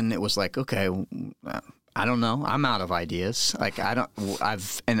so then it was like, okay, I don't know. I'm out of ideas. Like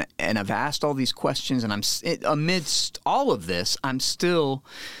I've asked all these questions, and amidst all of this, I'm still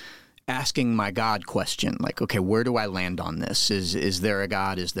asking my God question. Like, okay, where do I land on this? Is there a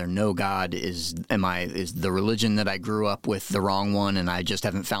God? Is there no God? Is the religion that I grew up with the wrong one, and I just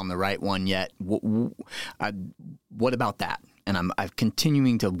haven't found the right one yet? What about that? And I'm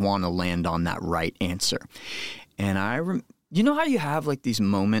continuing to want to land on that right answer. And you know how you have like these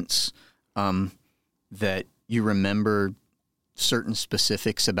moments, that you remember certain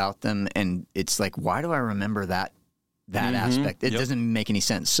specifics about them, and it's like, why do I remember that aspect? It doesn't make any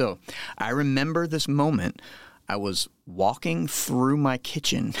sense. So I remember this moment. I was walking through my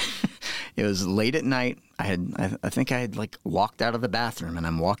kitchen. It was late at night. I think I had like walked out of the bathroom, and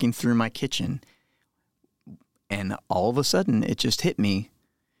I'm walking through my kitchen, and all of a sudden it just hit me.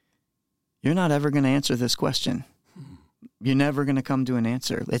 You're not ever going to answer this question. You're never going to come to an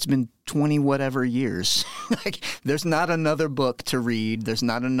answer. It's been 20 whatever years. Like, there's not another book to read. There's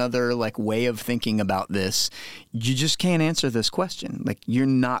not another like way of thinking about this. You just can't answer this question. Like, you're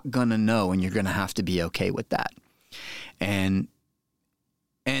not going to know, and you're going to have to be okay with that. And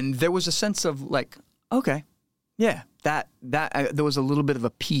there was a sense of like, okay, yeah, that there was a little bit of a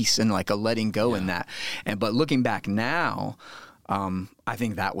peace and like a letting go in that. But looking back now, I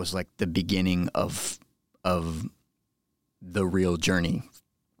think that was like the beginning of the real journey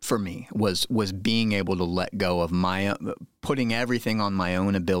for me was being able to let go of putting everything on my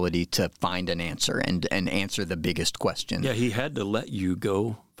own ability to find an answer and answer the biggest question. Yeah, he had to let you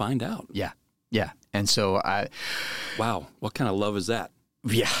go find out. Yeah. And so wow, what kind of love is that?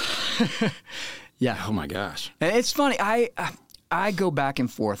 Yeah. Yeah. Oh my gosh. And it's funny. I go back and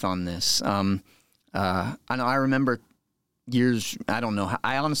forth on this. I know I remember years.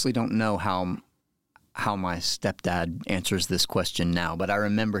 I honestly don't know how my stepdad answers this question now, but I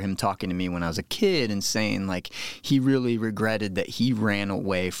remember him talking to me when I was a kid and saying like he really regretted that he ran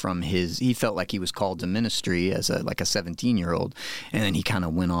away from he felt like he was called to ministry as a 17-year-old, and then he kind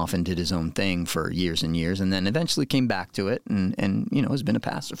of went off and did his own thing for years and years, and then eventually came back to it and has been a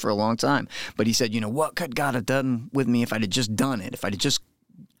pastor for a long time. But he said, what could God have done with me if I'd have just done it, if I'd have just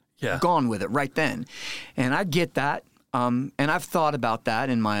gone with it right then? And I get that. And I've thought about that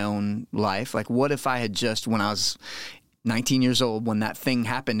in my own life. Like, what if I had just, when I was 19 years old, when that thing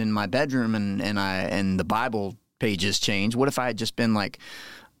happened in my bedroom and the Bible pages changed, what if I had just been like,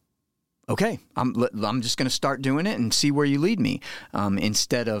 okay, I'm just going to start doing it and see where you lead me,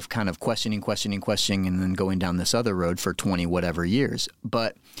 instead of kind of questioning, and then going down this other road for 20 whatever years.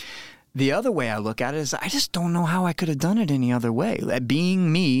 But the other way I look at it is I just don't know how I could have done it any other way. Being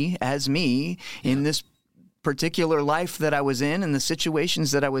me as me in this particular life that I was in and the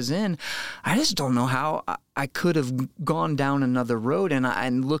situations that I was in, I just don't know how I could have gone down another road.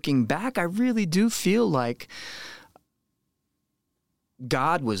 And looking back, I really do feel like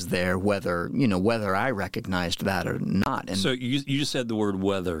God was there, whether I recognized that or not. And so you just said the word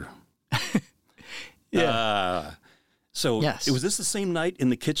whether. Yeah. So yes. Was this the same night in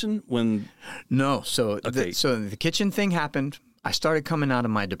the kitchen when? No. So the kitchen thing happened. I started coming out of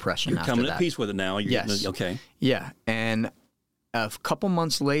my depression. You're coming to peace with it now. Yes. Okay. Yeah. And a couple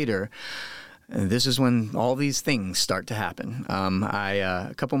months later, this is when all these things start to happen.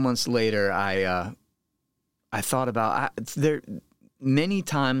 A couple months later, I thought about there many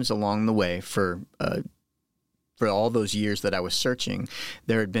times along the way for all those years that I was searching.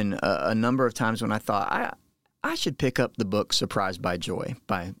 There had been a number of times when I thought I should pick up the book "Surprised by Joy"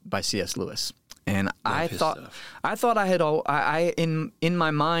 by C.S. Lewis. And I thought I had in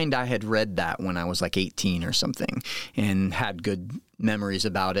my mind I had read that when I was like 18 or something and had good memories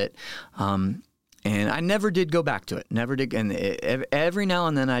about it. And I never did go back to it. Never did. And every now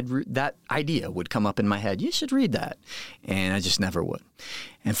and then that idea would come up in my head. You should read that. And I just never would.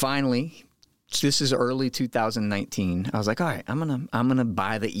 And finally, this is early 2019. I was like, all right, I'm gonna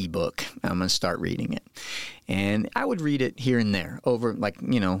buy the ebook. I'm gonna start reading it. And I would read it here and there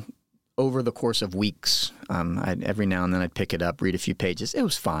over the course of weeks. Every now and then I'd pick it up, read a few pages. It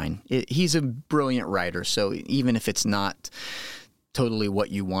was fine. He's a brilliant writer, so even if it's not totally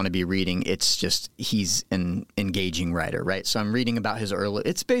what you want to be reading, it's just he's an engaging writer, right? So I'm reading about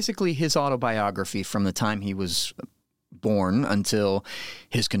it's basically his autobiography from the time he was born until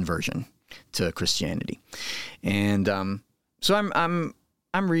his conversion to Christianity. And so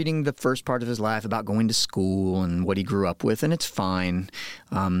I'm reading the first part of his life about going to school and what he grew up with, and it's fine.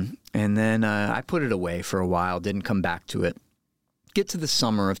 And then I put it away for a while, didn't come back to it. Get to the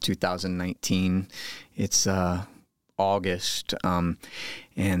summer of 2019. It's August,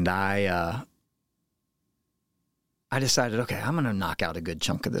 and I decided, okay, I'm going to knock out a good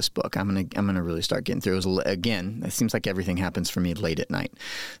chunk of this book. I'm going to really start getting through. It seems like everything happens for me late at night.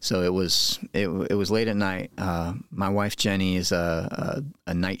 So it was late at night. My wife Jenny is a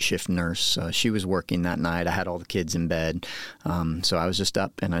night shift nurse. She was working that night. I had all the kids in bed, so I was just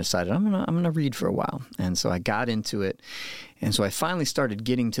up, and I decided I'm gonna read for a while. And so I got into it, and so I finally started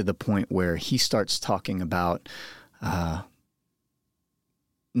getting to the point where he starts talking about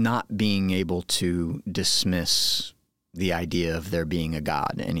not being able to dismiss the idea of there being a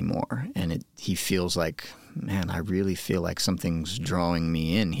God anymore. And he feels like, man, I really feel like something's drawing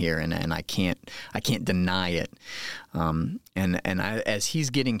me in here, and I can't deny it. As he's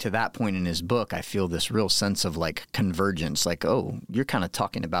getting to that point in his book, I feel this real sense of like convergence, like, oh, you're kind of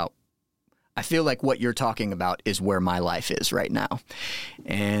talking about, I feel like what you're talking about is where my life is right now.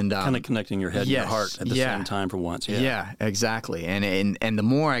 And kind of connecting your head and your heart at the same time for once. Yeah, exactly. And the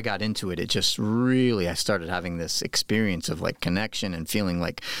more I got into it, it just really, I started having this experience of like connection and feeling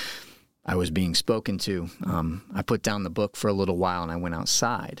like I was being spoken to. I put down the book for a little while and I went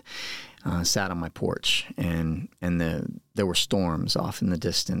outside, sat on my porch, and there were storms off in the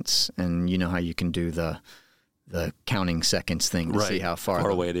distance. And you know how you can do the counting seconds thing to see how far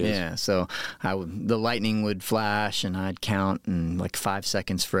away it is. Yeah, so the lightning would flash, and I'd count, and like 5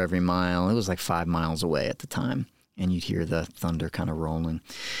 seconds for every mile. It was like 5 miles away at the time, and you'd hear the thunder kind of rolling.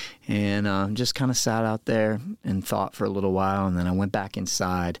 And just kind of sat out there and thought for a little while, and then I went back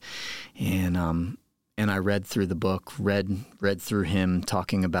inside, and I read through the book, read through him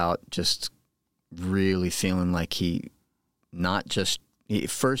talking about just really feeling like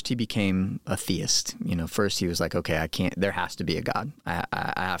first he became a theist. First he was like, okay, there has to be a God. I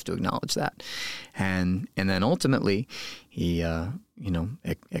have to acknowledge that. And then ultimately he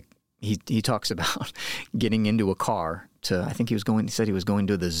talks about getting into a car I think he said he was going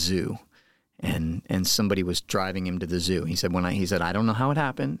to the zoo, and somebody was driving him to the zoo. He said, I don't know how it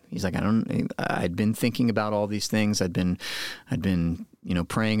happened. He's like, I'd been thinking about all these things. I'd been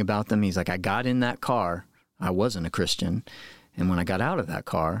praying about them. He's like, I got in that car. I wasn't a Christian. And when I got out of that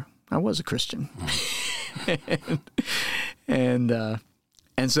car, I was a Christian. And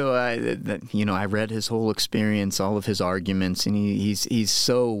so I read his whole experience, all of his arguments, and he's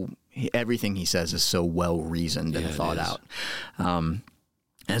so, everything he says is so well reasoned and thought out.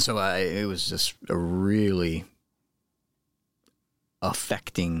 And so it was just a really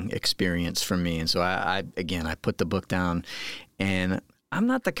affecting experience for me. And so I put the book down, and I'm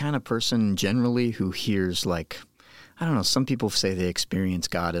not the kind of person generally who hears like, I don't know, some people say they experience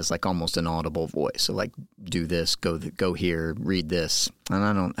God as like almost an audible voice. So like, do this, go here, read this. And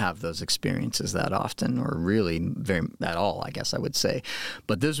I don't have those experiences that often, or really very at all, I guess I would say.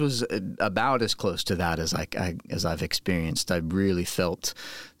 But this was about as close to that as I've experienced. I really felt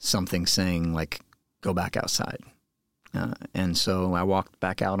something saying like, go back outside. And so I walked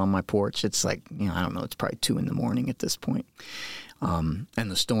back out on my porch. It's like, I don't know, it's probably 2 a.m. at this point. And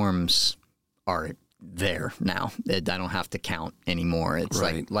the storms are there now. I don't have to count anymore. It's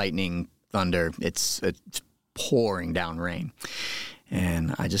like lightning, thunder. It's pouring down rain.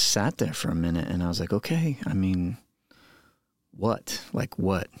 And I just sat there for a minute, and I was like, okay, I mean, what? Like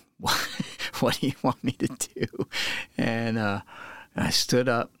what? What do you want me to do? And I stood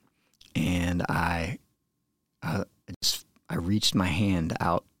up, and I reached my hand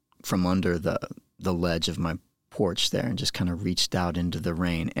out from under the ledge of my porch there and just kind of reached out into the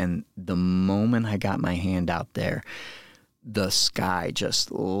rain. And the moment I got my hand out there, the sky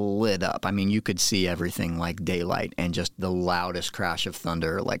just lit up. I mean, you could see everything like daylight, and just the loudest crash of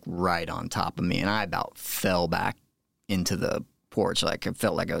thunder like right on top of me. And I about fell back into the porch. Like, it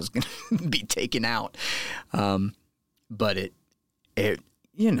felt like I was going to be taken out. But it,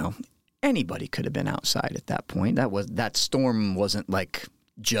 you know, anybody could have been outside at that point. That storm wasn't like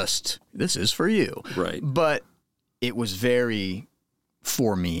just, this is for you. Right. But it was very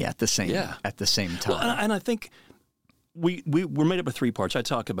for me at the same time. Well, and I think we're made up of three parts. I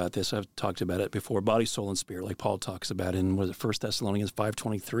talk about this. I've talked about it before. Body, soul, and spirit, like Paul talks about in, 1 Thessalonians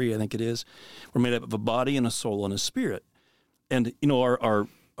 5:23, I think it is. We're made up of a body and a soul and a spirit. And, you know, our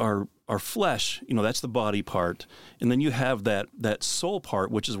flesh, you know, that's the body part. And then you have that soul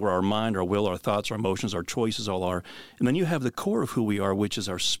part, which is where our mind, our will, our thoughts, our emotions, our choices all are. And then you have the core of who we are, which is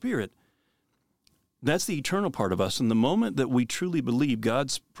our spirit. That's the eternal part of us. And the moment that we truly believe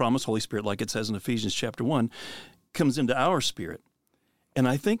God's promised Holy Spirit, like it says in Ephesians chapter 1, comes into our spirit. And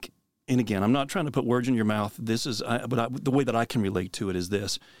I think, and again, I'm not trying to put words in your mouth. The way that I can relate to it is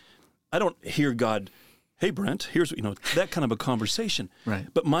this. I don't hear God, hey, Brent, here's, you know, that kind of a conversation. Right.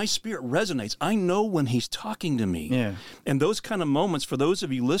 But my spirit resonates. I know when he's talking to me. Yeah. And those kind of moments, for those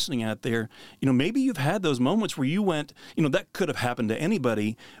of you listening out there, you know, maybe you've had those moments where you went, you know, that could have happened to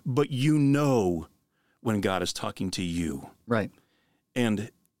anybody, but you know when God is talking to you. Right. And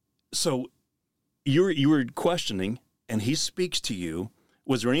so you were questioning, and he speaks to you.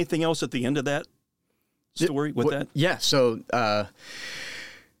 Was there anything else at the end of that story with that? Yeah. So, at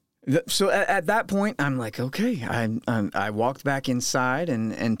that point, I'm like, okay. I walked back inside,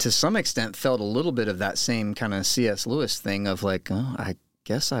 and to some extent felt a little bit of that same kind of C.S. Lewis thing of like, oh, I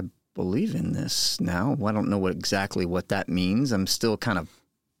guess I believe in this now. Well, I don't know exactly what that means. I'm still kind of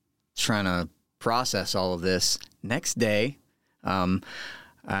trying to process all of this. Next day,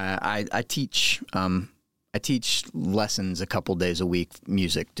 I teach lessons a couple days a week,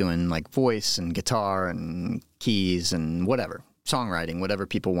 music, doing like voice and guitar and keys and whatever, songwriting, whatever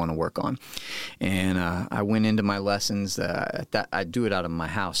people want to work on. And I went into my lessons. I do it out of my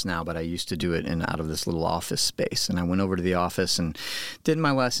house now, but I used to do it out of this little office space. And I went over to the office and did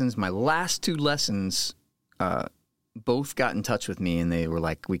my lessons. My last two lessons, both got in touch with me, and they were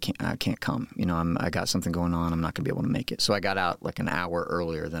like, I can't come. You know, I got something going on. I'm not going to be able to make it. So I got out like an hour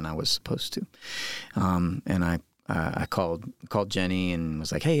earlier than I was supposed to. And I called Jenny and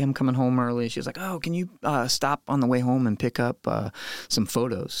was like, hey, I'm coming home early. She was like, oh, can you stop on the way home and pick up some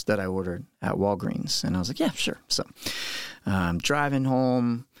photos that I ordered at Walgreens? And I was like, yeah, sure. So I'm driving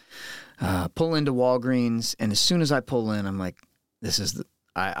home, pull into Walgreens. And as soon as I pull in, I'm like,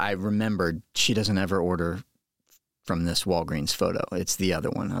 I remembered she doesn't ever order from this Walgreens photo. It's the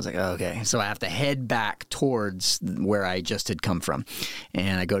other one. I was like, okay. So I have to head back towards where I just had come from.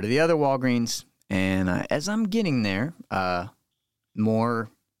 And I go to the other Walgreens, and as I'm getting there,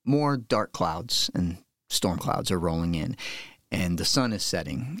 more dark clouds and storm clouds are rolling in, and the sun is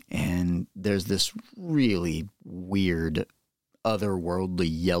setting, and there's this really weird otherworldly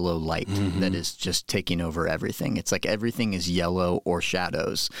yellow light that is just taking over everything. It's like everything is yellow or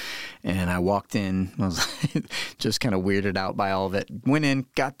shadows. And I walked in, I was just kind of weirded out by all of it. Went in,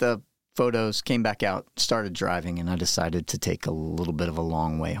 got the photos, came back out, started driving, and I decided to take a little bit of a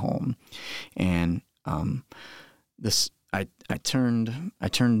long way home. And I turned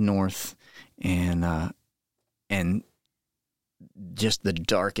north, and just the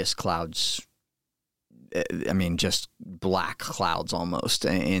darkest clouds. I mean, just black clouds almost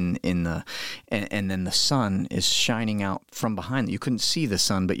and then the sun is shining out from behind. You couldn't see the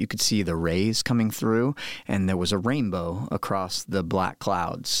sun, but you could see the rays coming through, and there was a rainbow across the black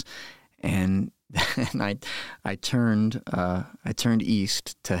clouds. And I turned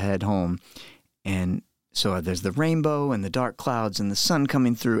east to head home, and so there's the rainbow and the dark clouds and the sun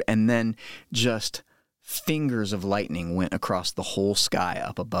coming through, and then just fingers of lightning went across the whole sky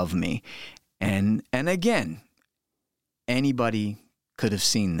up above me. And again, anybody could have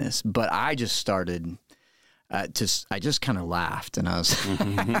seen this, but I just started I just kind of laughed, and I was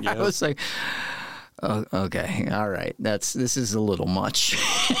I was like, oh, okay, all right, this is a little much,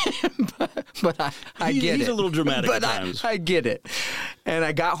 but I get it. He's a little dramatic but at times. I get it. And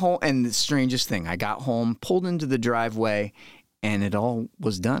I got home, and the strangest thing, I got home, pulled into the driveway, and it all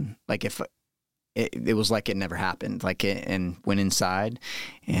was done. Like it was like it never happened. And went inside,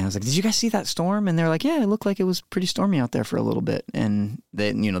 and I was like, "Did you guys see that storm?" And they're like, "Yeah, it looked like it was pretty stormy out there for a little bit." And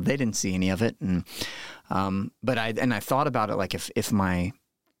they didn't see any of it. And but I thought about it, like if my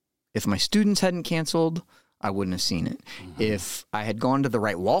If my students hadn't canceled, I wouldn't have seen it. Mm-hmm. If I had gone to the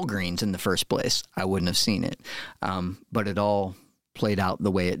right Walgreens in the first place, I wouldn't have seen it. But it all played out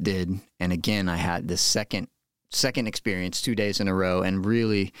the way it did. And again, I had this second experience 2 days in a row, and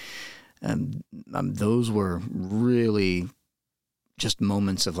really, those were really just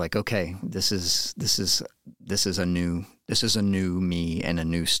moments of like, okay, this is a new me and a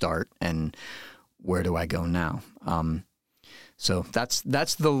new start, and where do I go now? So that's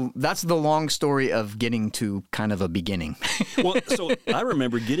the long story of getting to kind of a beginning. Well, so I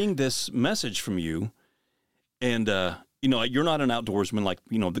remember getting this message from you, and you're not an outdoorsman like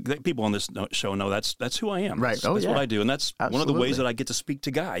the people on this show know. That's who I am. Right. That's what I do, and that's Absolutely. one of the ways that I get to speak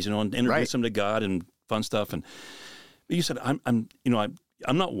to guys, and introduce them to God and fun stuff. And you said I'm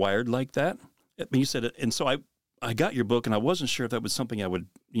not wired like that. You said it, and so I got your book, and I wasn't sure if that was something I would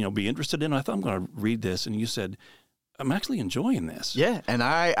be interested in. I thought I'm going to read this, and you said, I'm actually enjoying this. Yeah, and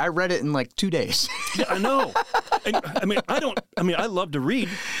I read it in like 2 days. Yeah, I know. And, I love to read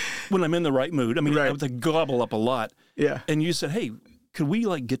when I'm in the right mood. I have to gobble up a lot. Yeah. And you said, hey, could we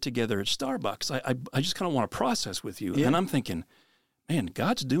get together at Starbucks? I just kind of want to process with you. Yeah. And I'm thinking, man,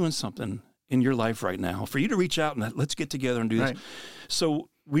 God's doing something in your life right now for you to reach out and let's get together and do this. So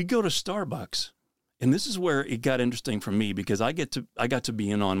we go to Starbucks, and this is where it got interesting for me because I got to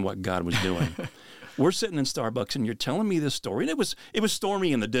be in on what God was doing. We're sitting in Starbucks, and you're telling me this story, and it was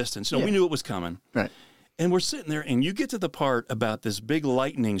stormy in the distance. We knew it was coming. Right. And we're sitting there, and you get to the part about this big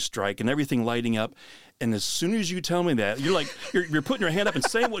lightning strike and everything lighting up, and as soon as you tell me that, you're like, you're putting your hand up and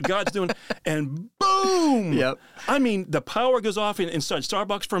saying what God's doing, and boom! Yep. The power goes off inside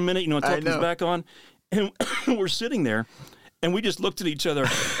Starbucks for a minute, until it comes back on, and we're sitting there, and we just looked at each other,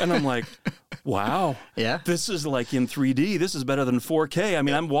 and I'm like, wow. Yeah. This is like in 3D. This is better than 4K.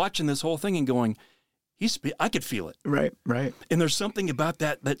 I'm watching this whole thing and going, I could feel it. Right. And there's something about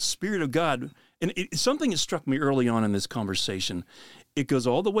that Spirit of God, and it's something that struck me early on in this conversation. It goes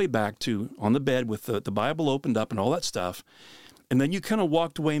all the way back to on the bed with the Bible opened up and all that stuff, and then you kind of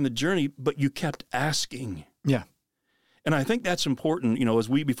walked away in the journey, but you kept asking. Yeah. And I think that's important,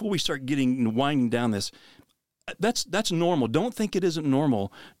 before we start winding down this, that's normal. Don't think it isn't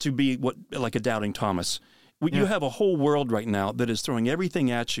normal to be like a doubting Thomas. You have a whole world right now that is throwing everything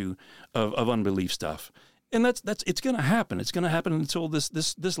at you of unbelief stuff. And it's going to happen. It's going to happen until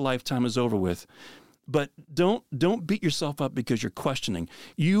this lifetime is over with. But don't beat yourself up because you're questioning.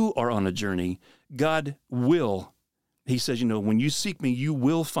 You are on a journey. God will. He says, when you seek me, you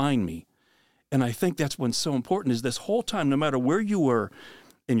will find me. And I think that's what's so important is this whole time, no matter where you were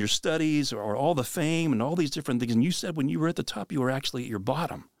in your studies or all the fame and all these different things, and you said when you were at the top, you were actually at your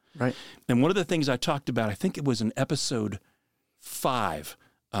bottom. Right. And one of the things I talked about, I think it was in episode 5,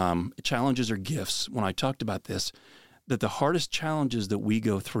 Challenges or Gifts, when I talked about this, that the hardest challenges that we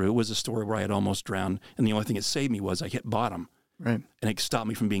go through was a story where I had almost drowned, and the only thing that saved me was I hit bottom. Right. And it stopped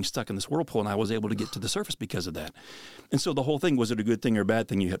me from being stuck in this whirlpool, and I was able to get to the surface because of that. And so the whole thing, was it a good thing or a bad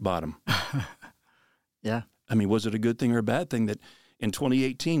thing you hit bottom? Yeah. Was it a good thing or a bad thing that in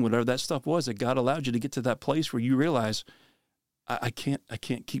 2018, whatever that stuff was, that God allowed you to get to that place where you realize, I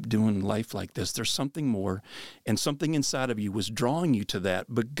can't keep doing life like this. There's something more, and something inside of you was drawing you to that,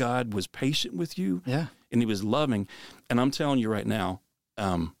 but God was patient with you, yeah, and He was loving. And I'm telling you right now,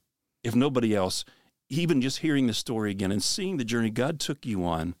 if nobody else, even just hearing the story again and seeing the journey God took you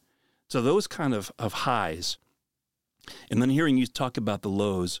on, so those kind of highs, and then hearing you talk about the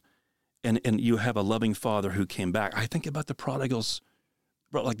lows, and you have a loving Father who came back. I think about the prodigal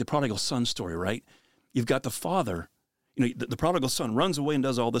son story, right? You've got the father. The prodigal son runs away and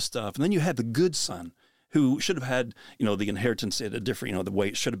does all this stuff. And then you had the good son who should have had, the inheritance at a different, the way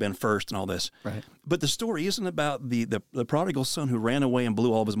it should have been first and all this. Right. But the story isn't about the prodigal son who ran away and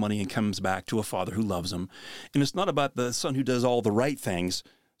blew all of his money and comes back to a father who loves him. And it's not about the son who does all the right things,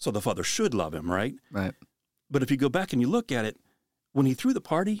 so the father should love him, right? Right. But if you go back and you look at it, when he threw the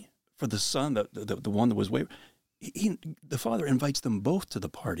party for the son, the one that was way, the father invites them both to the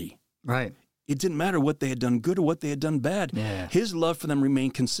party. Right. It didn't matter what they had done good or what they had done bad. Yeah. His love for them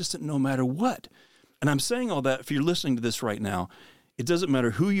remained consistent no matter what. And I'm saying all that, if you're listening to this right now, it doesn't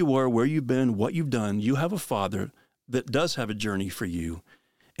matter who you are, where you've been, what you've done. You have a Father that does have a journey for you.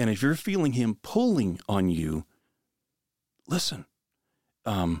 And if you're feeling Him pulling on you, listen,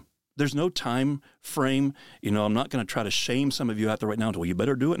 there's no time frame. I'm not going to try to shame some of you out there right now. Well, you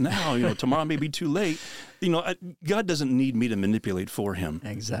better do it now. Tomorrow may be too late. God doesn't need me to manipulate for Him.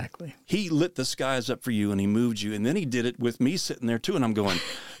 Exactly. He lit the skies up for you and He moved you. And then He did it with me sitting there too. And I'm going,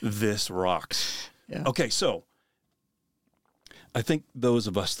 this rocks. Yeah. Okay, so I think those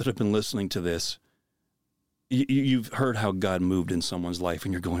of us that have been listening to this, You've heard how God moved in someone's life,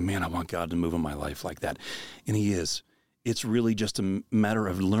 and you're going, man, I want God to move in my life like that. And he is. It's really just a matter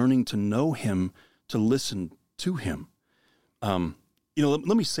of learning to know him, to listen to him.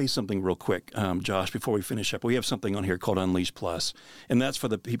 Let me say something real quick, Josh, before we finish up. We have something on here called Unleash Plus, and that's for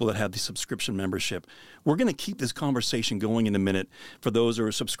the people that have the subscription membership. We're going to keep this conversation going in a minute for those who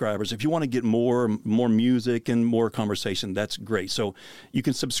are subscribers. If you want to get more music and more conversation, that's great. So you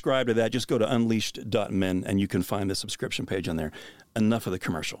can subscribe to that. Just go to unleashed.men, and you can find the subscription page on there. Enough of the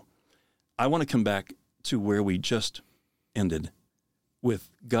commercial. I want to come back to where we just ended with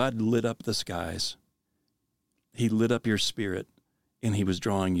God lit up the skies. He lit up your spirit. And he was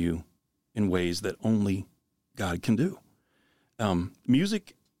drawing you in ways that only God can do.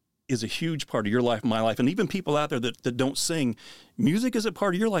 Music is a huge part of your life, my life, and even people out there that don't sing, music is a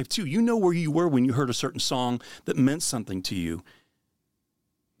part of your life too. You know where you were when you heard a certain song that meant something to you.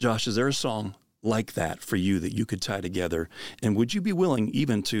 Josh, is there a song like that for you that you could tie together? And would you be willing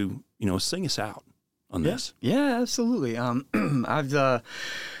even to, sing us out on this? Yeah, absolutely.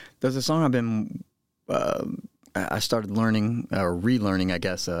 There's a song I've been... I started learning or relearning, I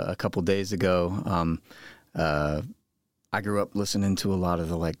guess, a couple days ago. I grew up listening to a lot of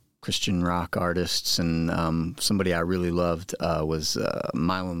the Christian rock artists, and somebody I really loved was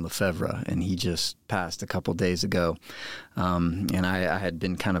Mylon Lefevre, and he just passed a couple days ago. And I had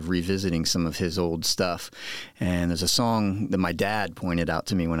been kind of revisiting some of his old stuff. And there's a song that my dad pointed out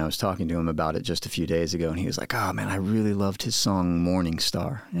to me when I was talking to him about it just a few days ago, and he was like, "Oh man, I really loved his song Morning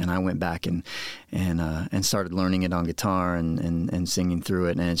Star." And I went back and started learning it on guitar and singing through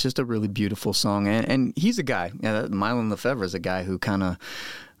it. And it's just a really beautiful song. And he's a guy, Mylon Lefevre is a guy who kind of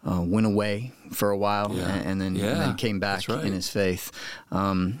went away for a while and then came back in his faith.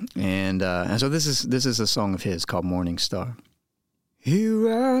 And so this is a song of his called Morning Star.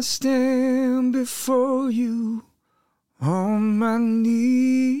 Here I stand before you on my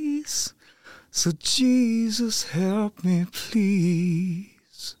knees. So Jesus, help me,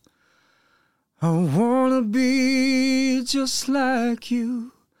 please. I want to be just like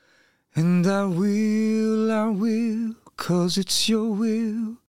you. And I will, 'cause it's your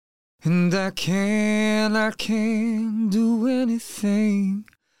will. And I can't do anything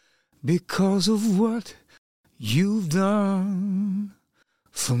because of what you've done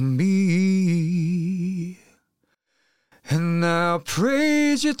for me. And I'll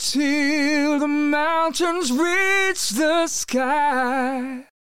praise you till the mountains reach the sky,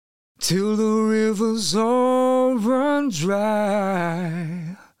 till the rivers all run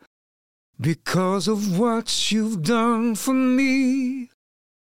dry, because of what you've done for me.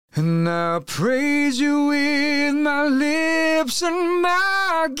 And I'll praise you with my lips and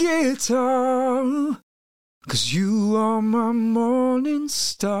my guitar, 'cause you are my morning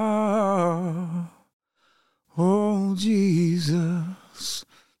star. Oh, Jesus.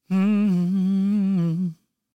 Mm-hmm.